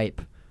so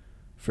ripe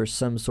for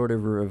some sort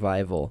of a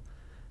revival.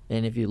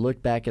 And if you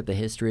look back at the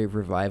history of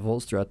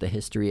revivals throughout the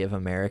history of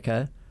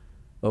America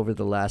over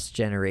the last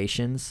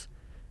generations,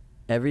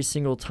 every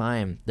single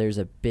time there's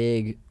a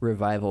big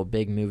revival,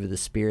 big move of the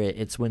Spirit,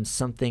 it's when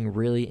something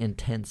really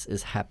intense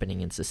is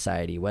happening in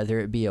society, whether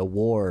it be a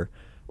war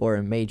or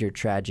a major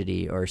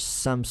tragedy or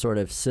some sort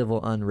of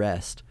civil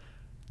unrest.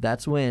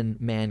 That's when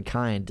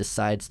mankind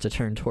decides to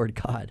turn toward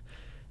God,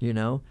 you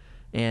know?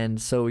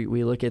 And so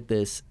we look at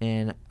this,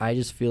 and I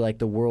just feel like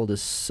the world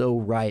is so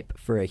ripe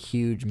for a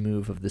huge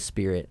move of the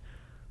Spirit,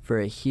 for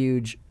a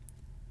huge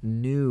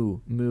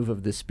new move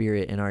of the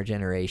Spirit in our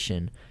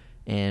generation.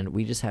 And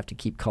we just have to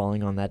keep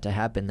calling on that to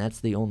happen.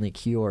 That's the only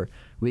cure.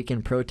 We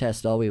can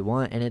protest all we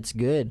want, and it's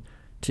good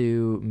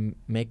to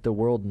make the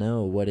world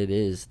know what it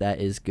is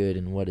that is good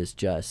and what is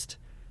just,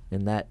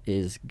 and that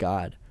is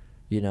God,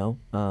 you know?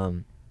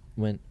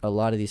 When a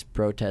lot of these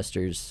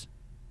protesters,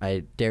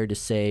 I dare to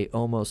say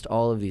almost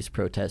all of these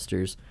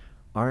protesters,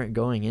 aren't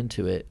going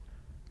into it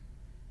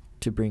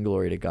to bring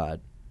glory to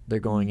God. They're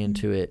going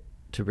into it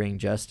to bring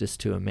justice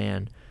to a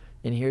man.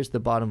 And here's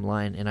the bottom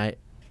line, and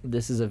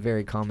this is a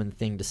very common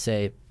thing to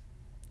say,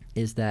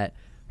 is that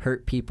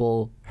hurt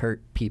people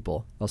hurt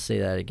people. I'll say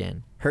that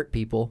again. Hurt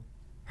people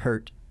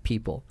hurt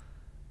people.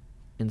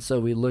 And so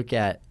we look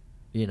at,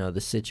 you know,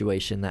 the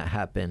situation that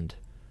happened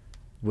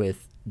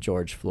with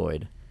George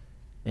Floyd,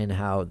 and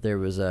how there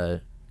was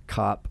a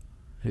cop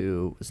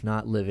who was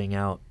not living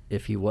out,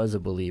 if he was a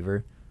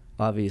believer,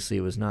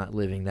 obviously was not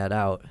living that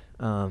out,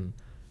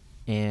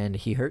 and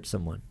he hurt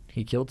someone.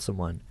 He killed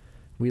someone.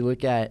 We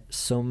look at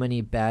so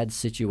many bad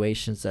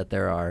situations that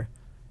there are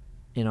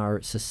in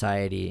our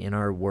society, in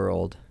our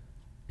world.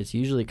 It's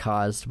usually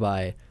caused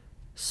by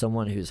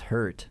someone who's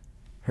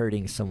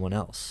hurting someone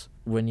else.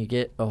 When you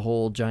get a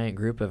whole giant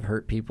group of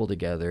hurt people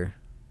together,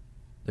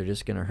 they're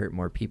just going to hurt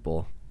more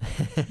people.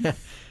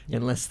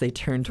 Unless they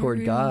turn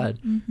toward God.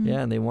 Mm-hmm.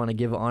 Yeah, and they want to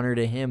give honor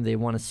to him. They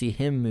want to see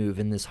him move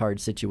in this hard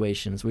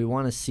situations. We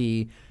want to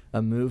see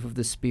a move of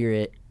the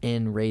Spirit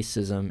in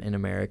racism in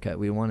America.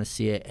 We want to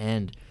see it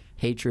end,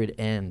 hatred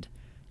end.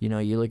 You know,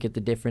 you look at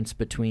the difference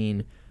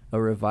between a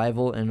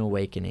revival and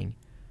awakening.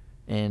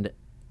 And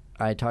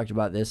I talked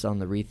about this on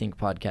the Rethink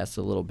podcast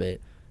a little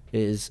bit,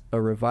 is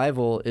a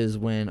revival is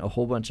when a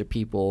whole bunch of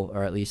people,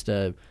 or at least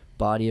a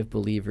body of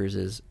believers,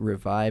 is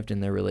revived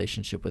in their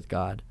relationship with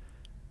God.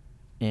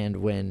 and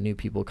when new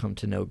people come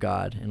to know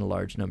God in a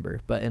large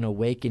number. But an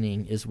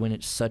awakening is when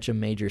it's such a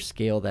major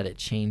scale that it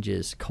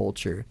changes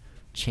culture,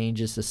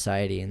 changes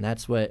society, and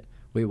that's what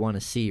we want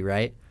to see,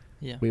 right?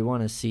 Yeah. We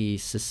want to see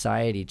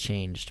society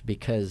changed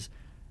because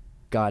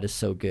God is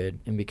so good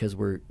and because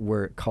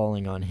we're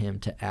calling on him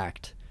to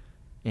act.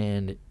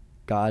 And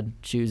God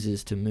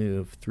chooses to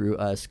move through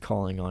us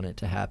calling on it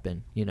to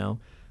happen, you know?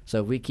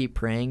 So if we keep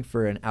praying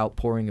for an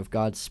outpouring of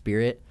God's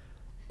Spirit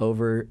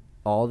over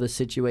all the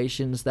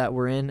situations that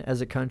we're in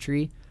as a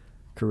country,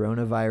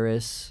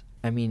 coronavirus,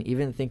 I mean,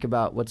 even think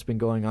about what's been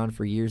going on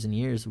for years and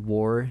years,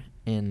 war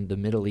in the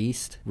Middle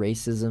East,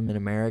 racism in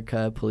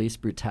America, police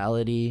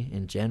brutality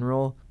in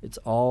general, it's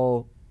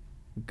all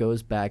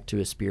goes back to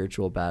a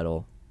spiritual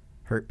battle.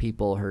 Hurt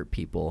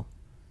people.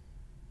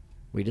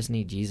 We just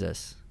need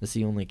Jesus. That's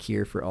the only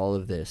cure for all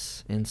of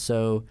this. And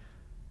so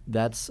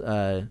that's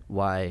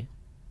why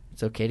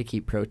it's okay to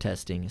keep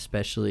protesting,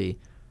 especially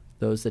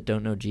those that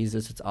don't know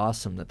Jesus. It's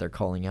awesome that they're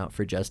calling out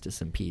for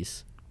justice and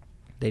peace.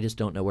 They just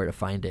don't know where to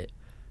find it.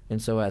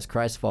 And so as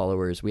Christ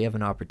followers, we have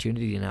an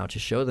opportunity now to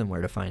show them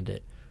where to find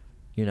it.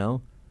 You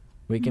know,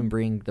 we can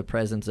bring the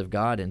presence of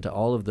God into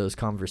all of those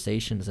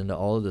conversations, into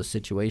all of those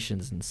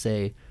situations and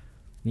say,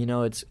 you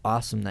know, it's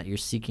awesome that you're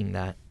seeking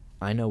that.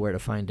 I know where to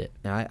find it.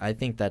 And I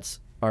think that's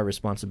our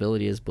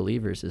responsibility as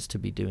believers, is to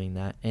be doing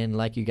that. And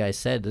like you guys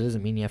said, that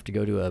doesn't mean you have to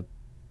go to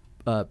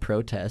a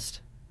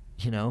protest.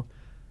 You know,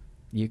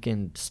 you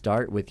can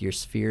start with your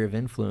sphere of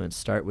influence,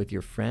 start with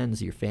your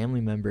friends, your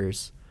family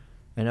members.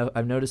 I know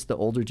I've noticed the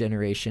older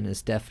generation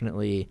is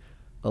definitely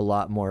a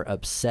lot more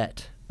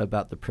upset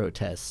about the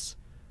protests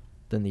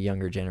than the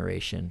younger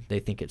generation. They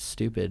think it's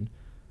stupid.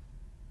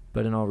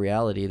 But in all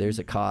reality, there's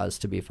a cause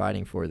to be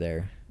fighting for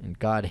there. And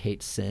God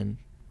hates sin.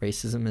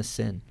 Racism is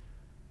sin.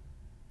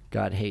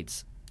 God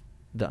hates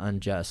the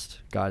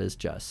unjust. God is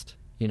just,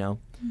 you know?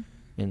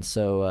 And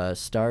so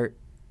start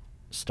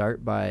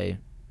by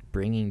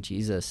bringing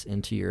Jesus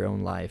into your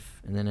own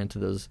life and then into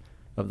those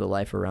of the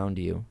life around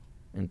you,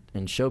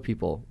 and show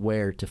people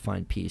where to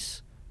find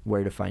peace,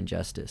 where to find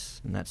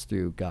justice. And that's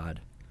through God.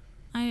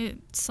 I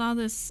saw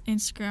this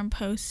Instagram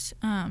post,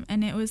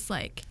 and it was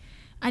like,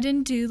 I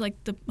didn't do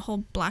like the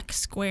whole black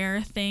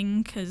square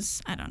thing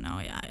because I don't know.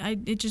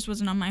 It just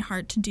wasn't on my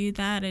heart to do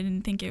that. I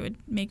didn't think it would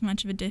make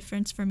much of a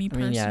difference for me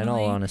personally. I mean, yeah, in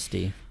all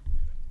honesty.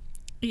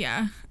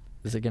 Yeah.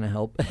 Is it going to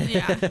help?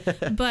 Yeah.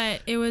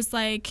 But it was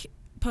like,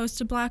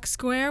 post a black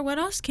square. What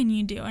else can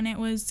you do? And it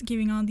was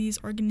giving all these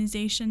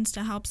organizations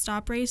to help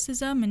stop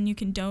racism, and you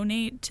can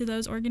donate to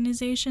those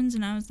organizations.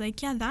 And I was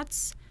like, yeah,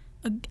 that's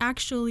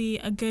actually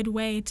a good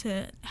way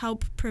to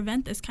help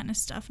prevent this kind of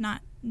stuff,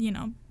 not, you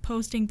know,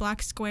 posting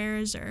black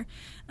squares or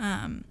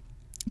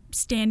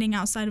standing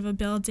outside of a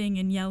building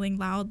and yelling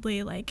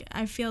loudly. Like,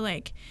 I feel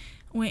like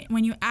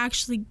when you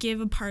actually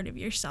give a part of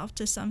yourself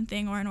to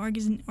something or an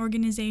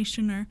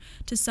organization or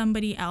to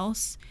somebody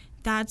else,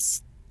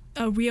 that's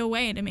a real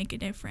way to make a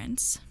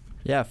difference.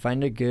 Yeah,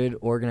 find a good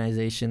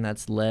organization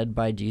that's led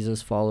by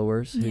Jesus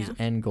followers whose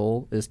end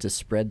goal is to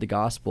spread the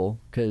gospel,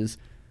 because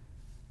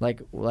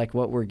like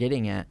what we're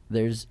getting at,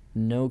 there's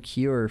no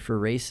cure for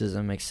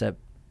racism except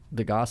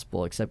the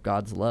gospel, except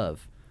God's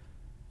love.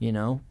 You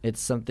know,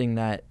 it's something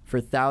that for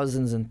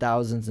thousands and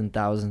thousands and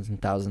thousands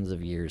and thousands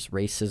of years,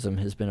 racism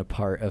has been a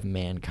part of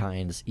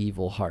mankind's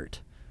evil heart.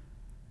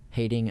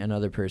 Hating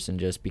another person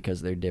just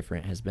because they're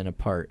different has been a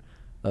part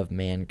of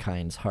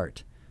mankind's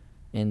heart.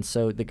 And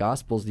so the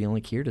gospel is the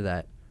only cure to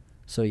that.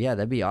 So yeah,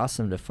 that'd be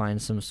awesome to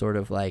find some sort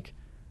of like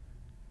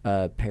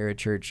a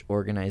parachurch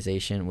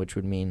organization, which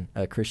would mean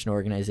a Christian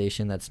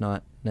organization that's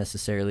not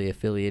necessarily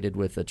affiliated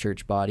with a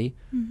church body,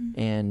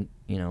 and,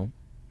 you know,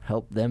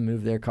 help them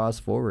move their cause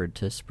forward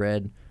to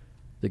spread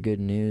the good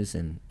news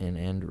and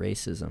end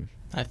racism.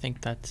 I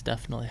think that's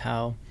definitely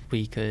how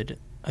we could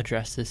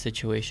address this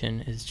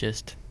situation, is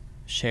just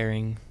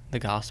sharing the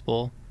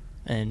gospel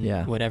in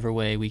whatever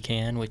way we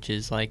can, which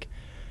is like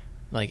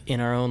in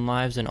our own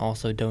lives, and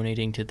also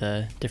donating to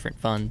the different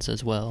funds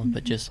as well.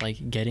 But just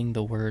like getting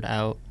the word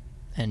out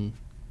and,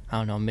 I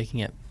don't know,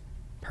 making it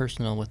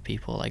personal with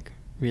people, like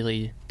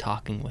really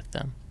talking with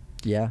them.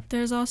 Yeah.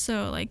 There's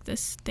also like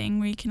this thing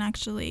where you can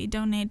actually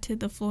donate to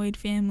the Floyd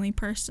family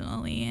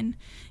personally, and,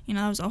 you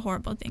know, that was a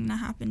horrible thing that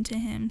happened to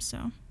him,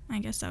 so I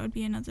guess that would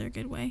be another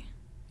good way.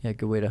 Yeah,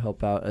 good way to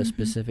help out a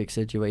specific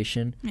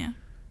situation. Yeah.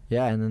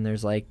 Yeah, and then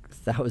there's like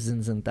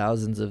thousands and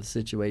thousands of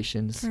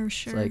situations. For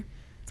sure. It's like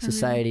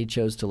society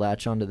chose to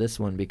latch onto this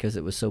one because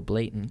it was so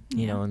blatant,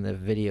 you know, and the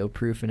video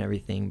proof and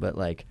everything, but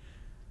like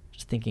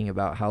just thinking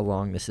about how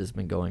long this has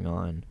been going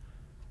on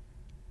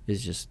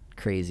is just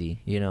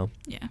crazy, you know?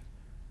 Yeah.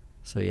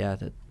 So yeah,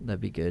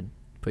 that'd be good.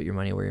 Put your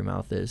money where your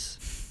mouth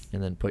is,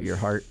 and then put your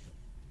heart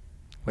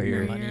where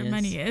your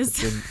money is.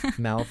 Put your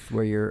mouth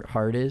where your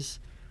heart is.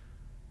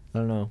 I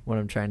don't know what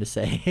I'm trying to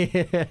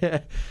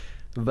say.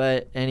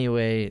 But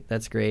anyway,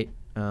 that's great.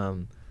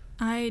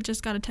 I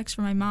just got a text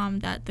from my mom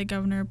that the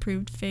governor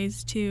approved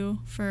phase 2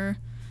 for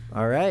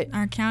All right.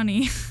 our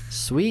county.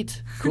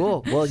 Sweet.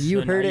 Cool. Well,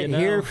 you heard it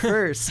here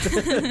first.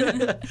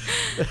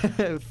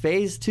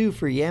 Phase 2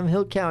 for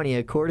Yamhill County,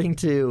 according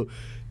to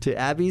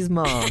Abby's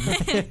mom.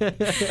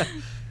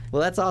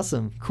 Well, that's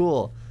awesome.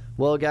 Cool.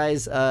 Well,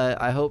 guys,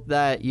 I hope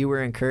that you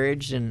were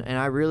encouraged. And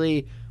I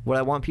really, what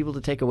I want people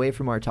to take away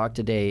from our talk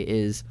today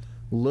is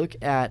look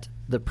at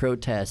the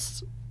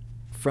protests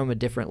from a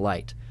different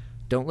light.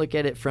 Don't look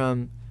at it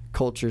from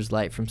culture's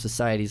light, from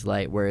society's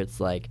light, where it's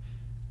like,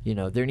 you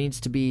know, there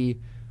needs to be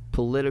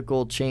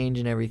political change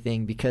and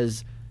everything,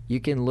 because you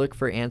can look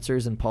for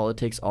answers in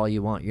politics all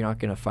you want. You're not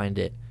going to find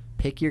it.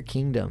 Pick your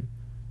kingdom.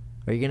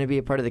 Are you going to be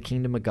a part of the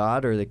kingdom of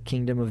God or the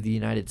kingdom of the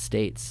United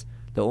States?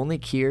 The only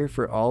cure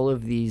for all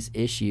of these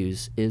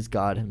issues is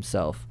God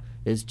himself,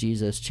 is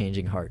Jesus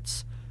changing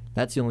hearts.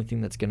 That's the only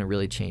thing that's going to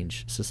really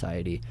change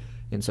society.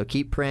 And so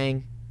keep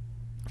praying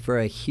for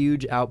a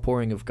huge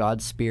outpouring of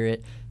God's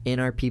Spirit in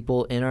our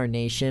people, in our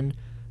nation,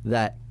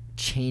 that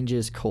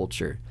changes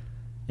culture.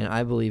 And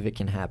I believe it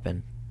can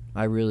happen.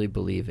 I really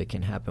believe it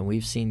can happen.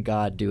 We've seen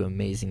God do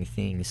amazing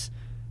things,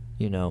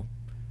 you know,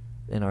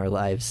 in our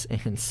lives.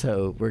 And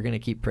so we're going to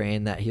keep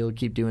praying that he'll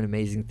keep doing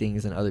amazing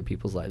things in other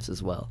people's lives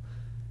as well.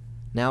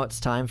 Now it's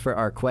time for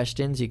our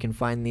questions. You can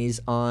find these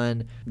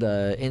on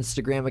the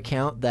Instagram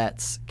account.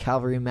 That's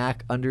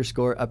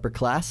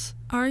CalvaryMac_upperclass.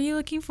 Are you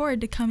looking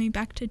forward to coming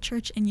back to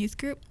church and youth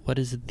group? What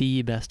is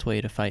the best way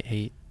to fight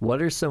hate?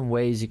 What are some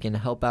ways you can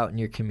help out in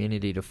your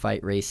community to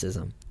fight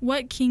racism?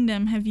 What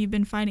kingdom have you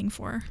been fighting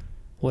for?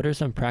 What are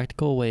some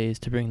practical ways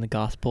to bring the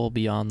gospel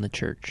beyond the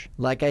church?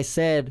 Like I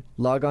said,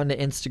 log on to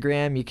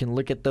Instagram. You can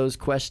look at those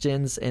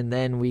questions, and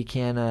then we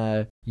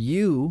can,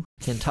 you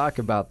can talk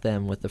about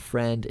them with a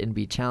friend and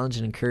be challenged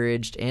and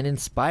encouraged and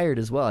inspired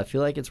as well. I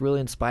feel like it's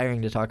really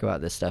inspiring to talk about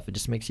this stuff. It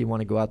just makes you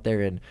want to go out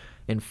there and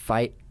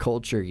fight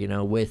culture, you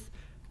know, with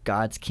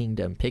God's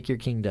kingdom. Pick your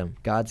kingdom,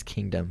 God's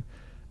kingdom.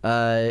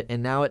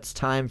 And now it's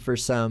time for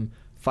some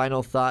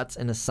final thoughts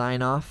and a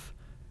sign off.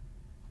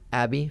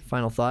 Abby,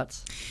 final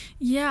thoughts?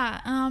 Yeah,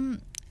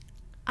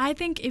 I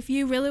think if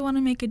you really want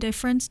to make a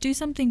difference, do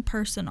something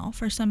personal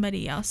for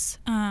somebody else.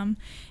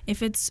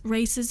 If it's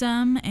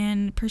racism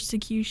and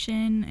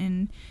persecution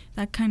and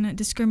that kind of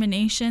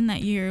discrimination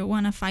that you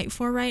want to fight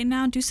for right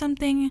now, do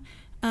something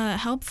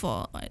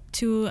helpful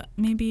to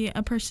maybe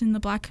a person in the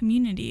Black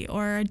community,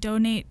 or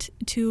donate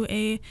to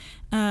a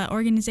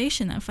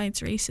organization that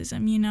fights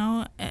racism. You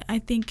know, I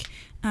think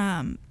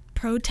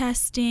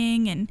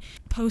protesting and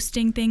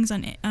posting things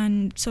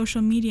on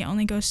social media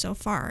only goes so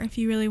far. If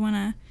you really want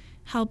to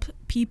help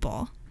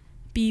people,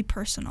 be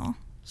personal.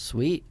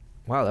 Sweet.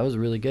 Wow, that was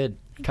really good.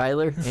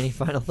 Kyler, any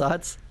final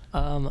thoughts?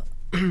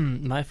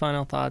 My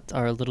final thoughts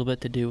are a little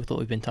bit to do with what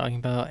we've been talking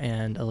about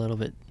and a little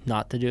bit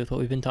not to do with what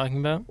we've been talking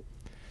about.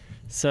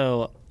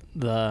 So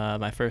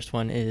my first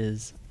one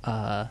is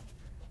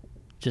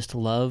just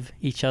love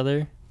each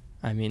other.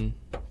 I mean,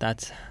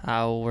 that's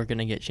how we're going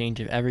to get change.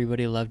 If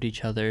everybody loved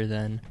each other,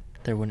 then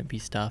there wouldn't be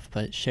stuff.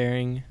 But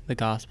sharing the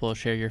gospel,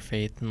 share your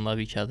faith, and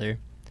love each other.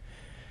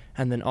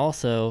 And then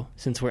also,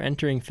 since we're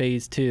entering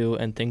phase 2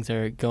 and things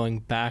are going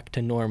back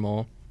to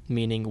normal,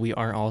 meaning we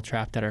aren't all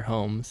trapped at our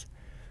homes,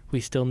 we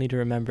still need to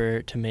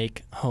remember to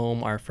make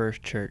home our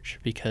first church,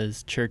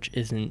 because church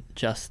isn't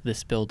just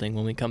this building.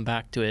 When we come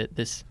back to it,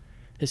 this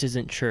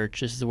isn't church.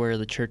 This is where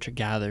the church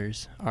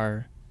gathers.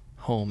 Our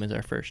home is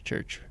our first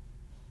church.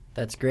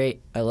 That's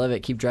great. I love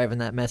it. Keep driving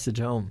that message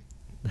home.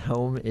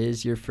 Home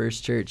is your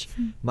first church.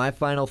 My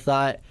final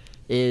thought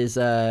is,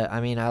 I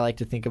like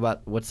to think about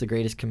what's the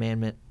greatest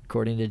commandment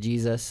according to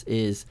Jesus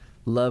is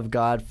love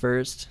God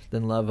first,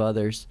 then love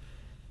others.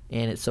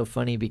 And it's so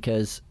funny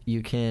because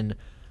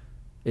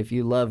if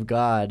you love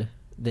God,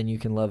 then you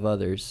can love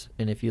others.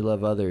 And if you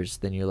love others,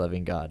 then you're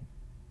loving God.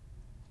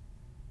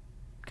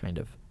 Kind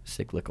of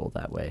cyclical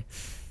that way.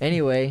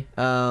 Anyway,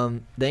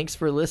 thanks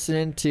for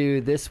listening to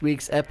this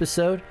week's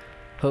episode.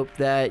 Hope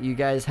that you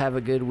guys have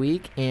a good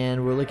week,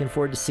 and we're looking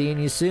forward to seeing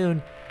you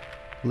soon.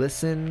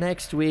 Listen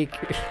next week.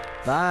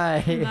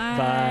 Bye.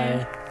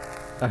 Bye.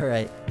 All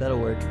right, that'll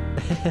work.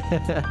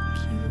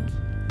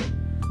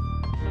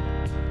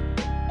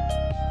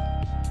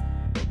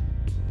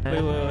 Wait.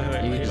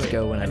 You can just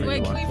go whenever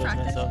you want. Can we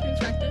practice?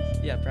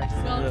 Yeah,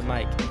 practice Well, the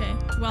mic. Okay,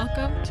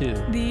 welcome To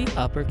the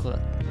upper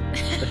class.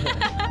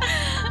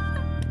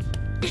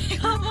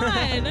 Come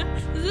on,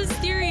 this is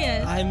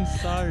serious. I'm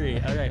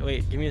sorry. All right,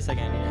 wait. Give me a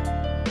second.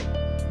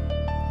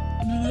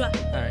 All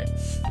right.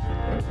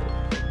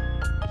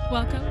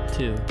 Welcome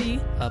To the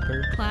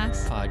upper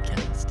class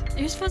podcast.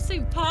 You're supposed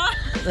to pause.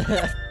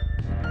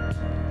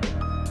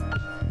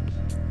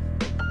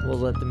 We'll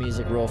let the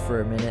music roll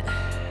for a minute.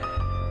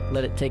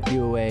 Let it take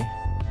you away.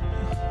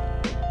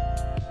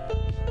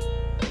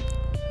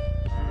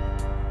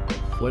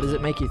 What does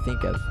it make you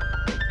think of?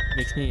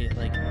 Makes me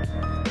like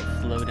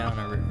flow down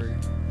a river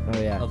Oh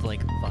yeah. of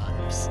like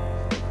vibes.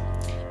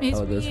 Makes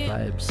Oh, those me,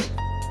 vibes.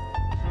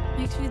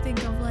 Makes me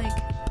think of like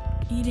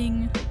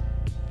eating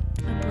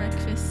a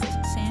breakfast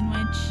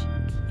sandwich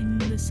in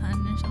the sun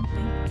or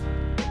something.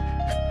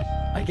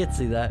 I could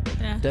see that.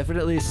 Yeah.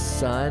 Definitely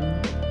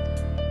sun,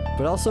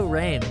 But also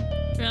rain.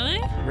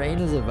 Really? Rain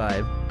is a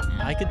vibe.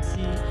 I could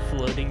see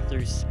floating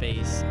through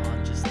space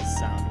on just the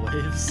sound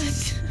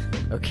waves.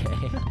 Okay.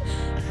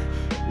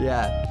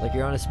 Yeah, like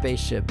you're on a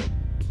spaceship.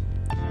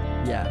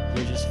 Yeah.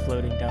 You're just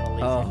floating down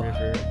a lazy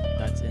river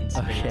that's in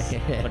space.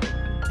 Okay. But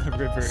the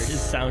river is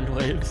sound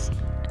waves.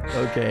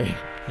 Okay.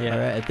 Yeah. All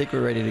right, I think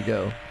we're ready to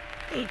go.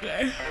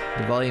 Okay.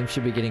 The volume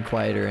should be getting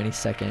quieter any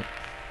second.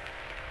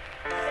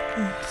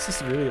 It's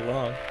just really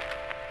long.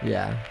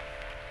 Yeah.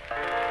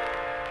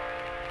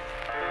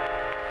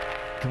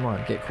 Come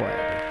on, get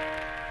quiet.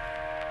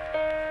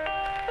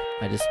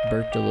 I just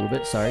burped a little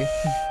bit, sorry.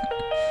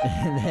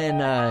 And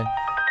then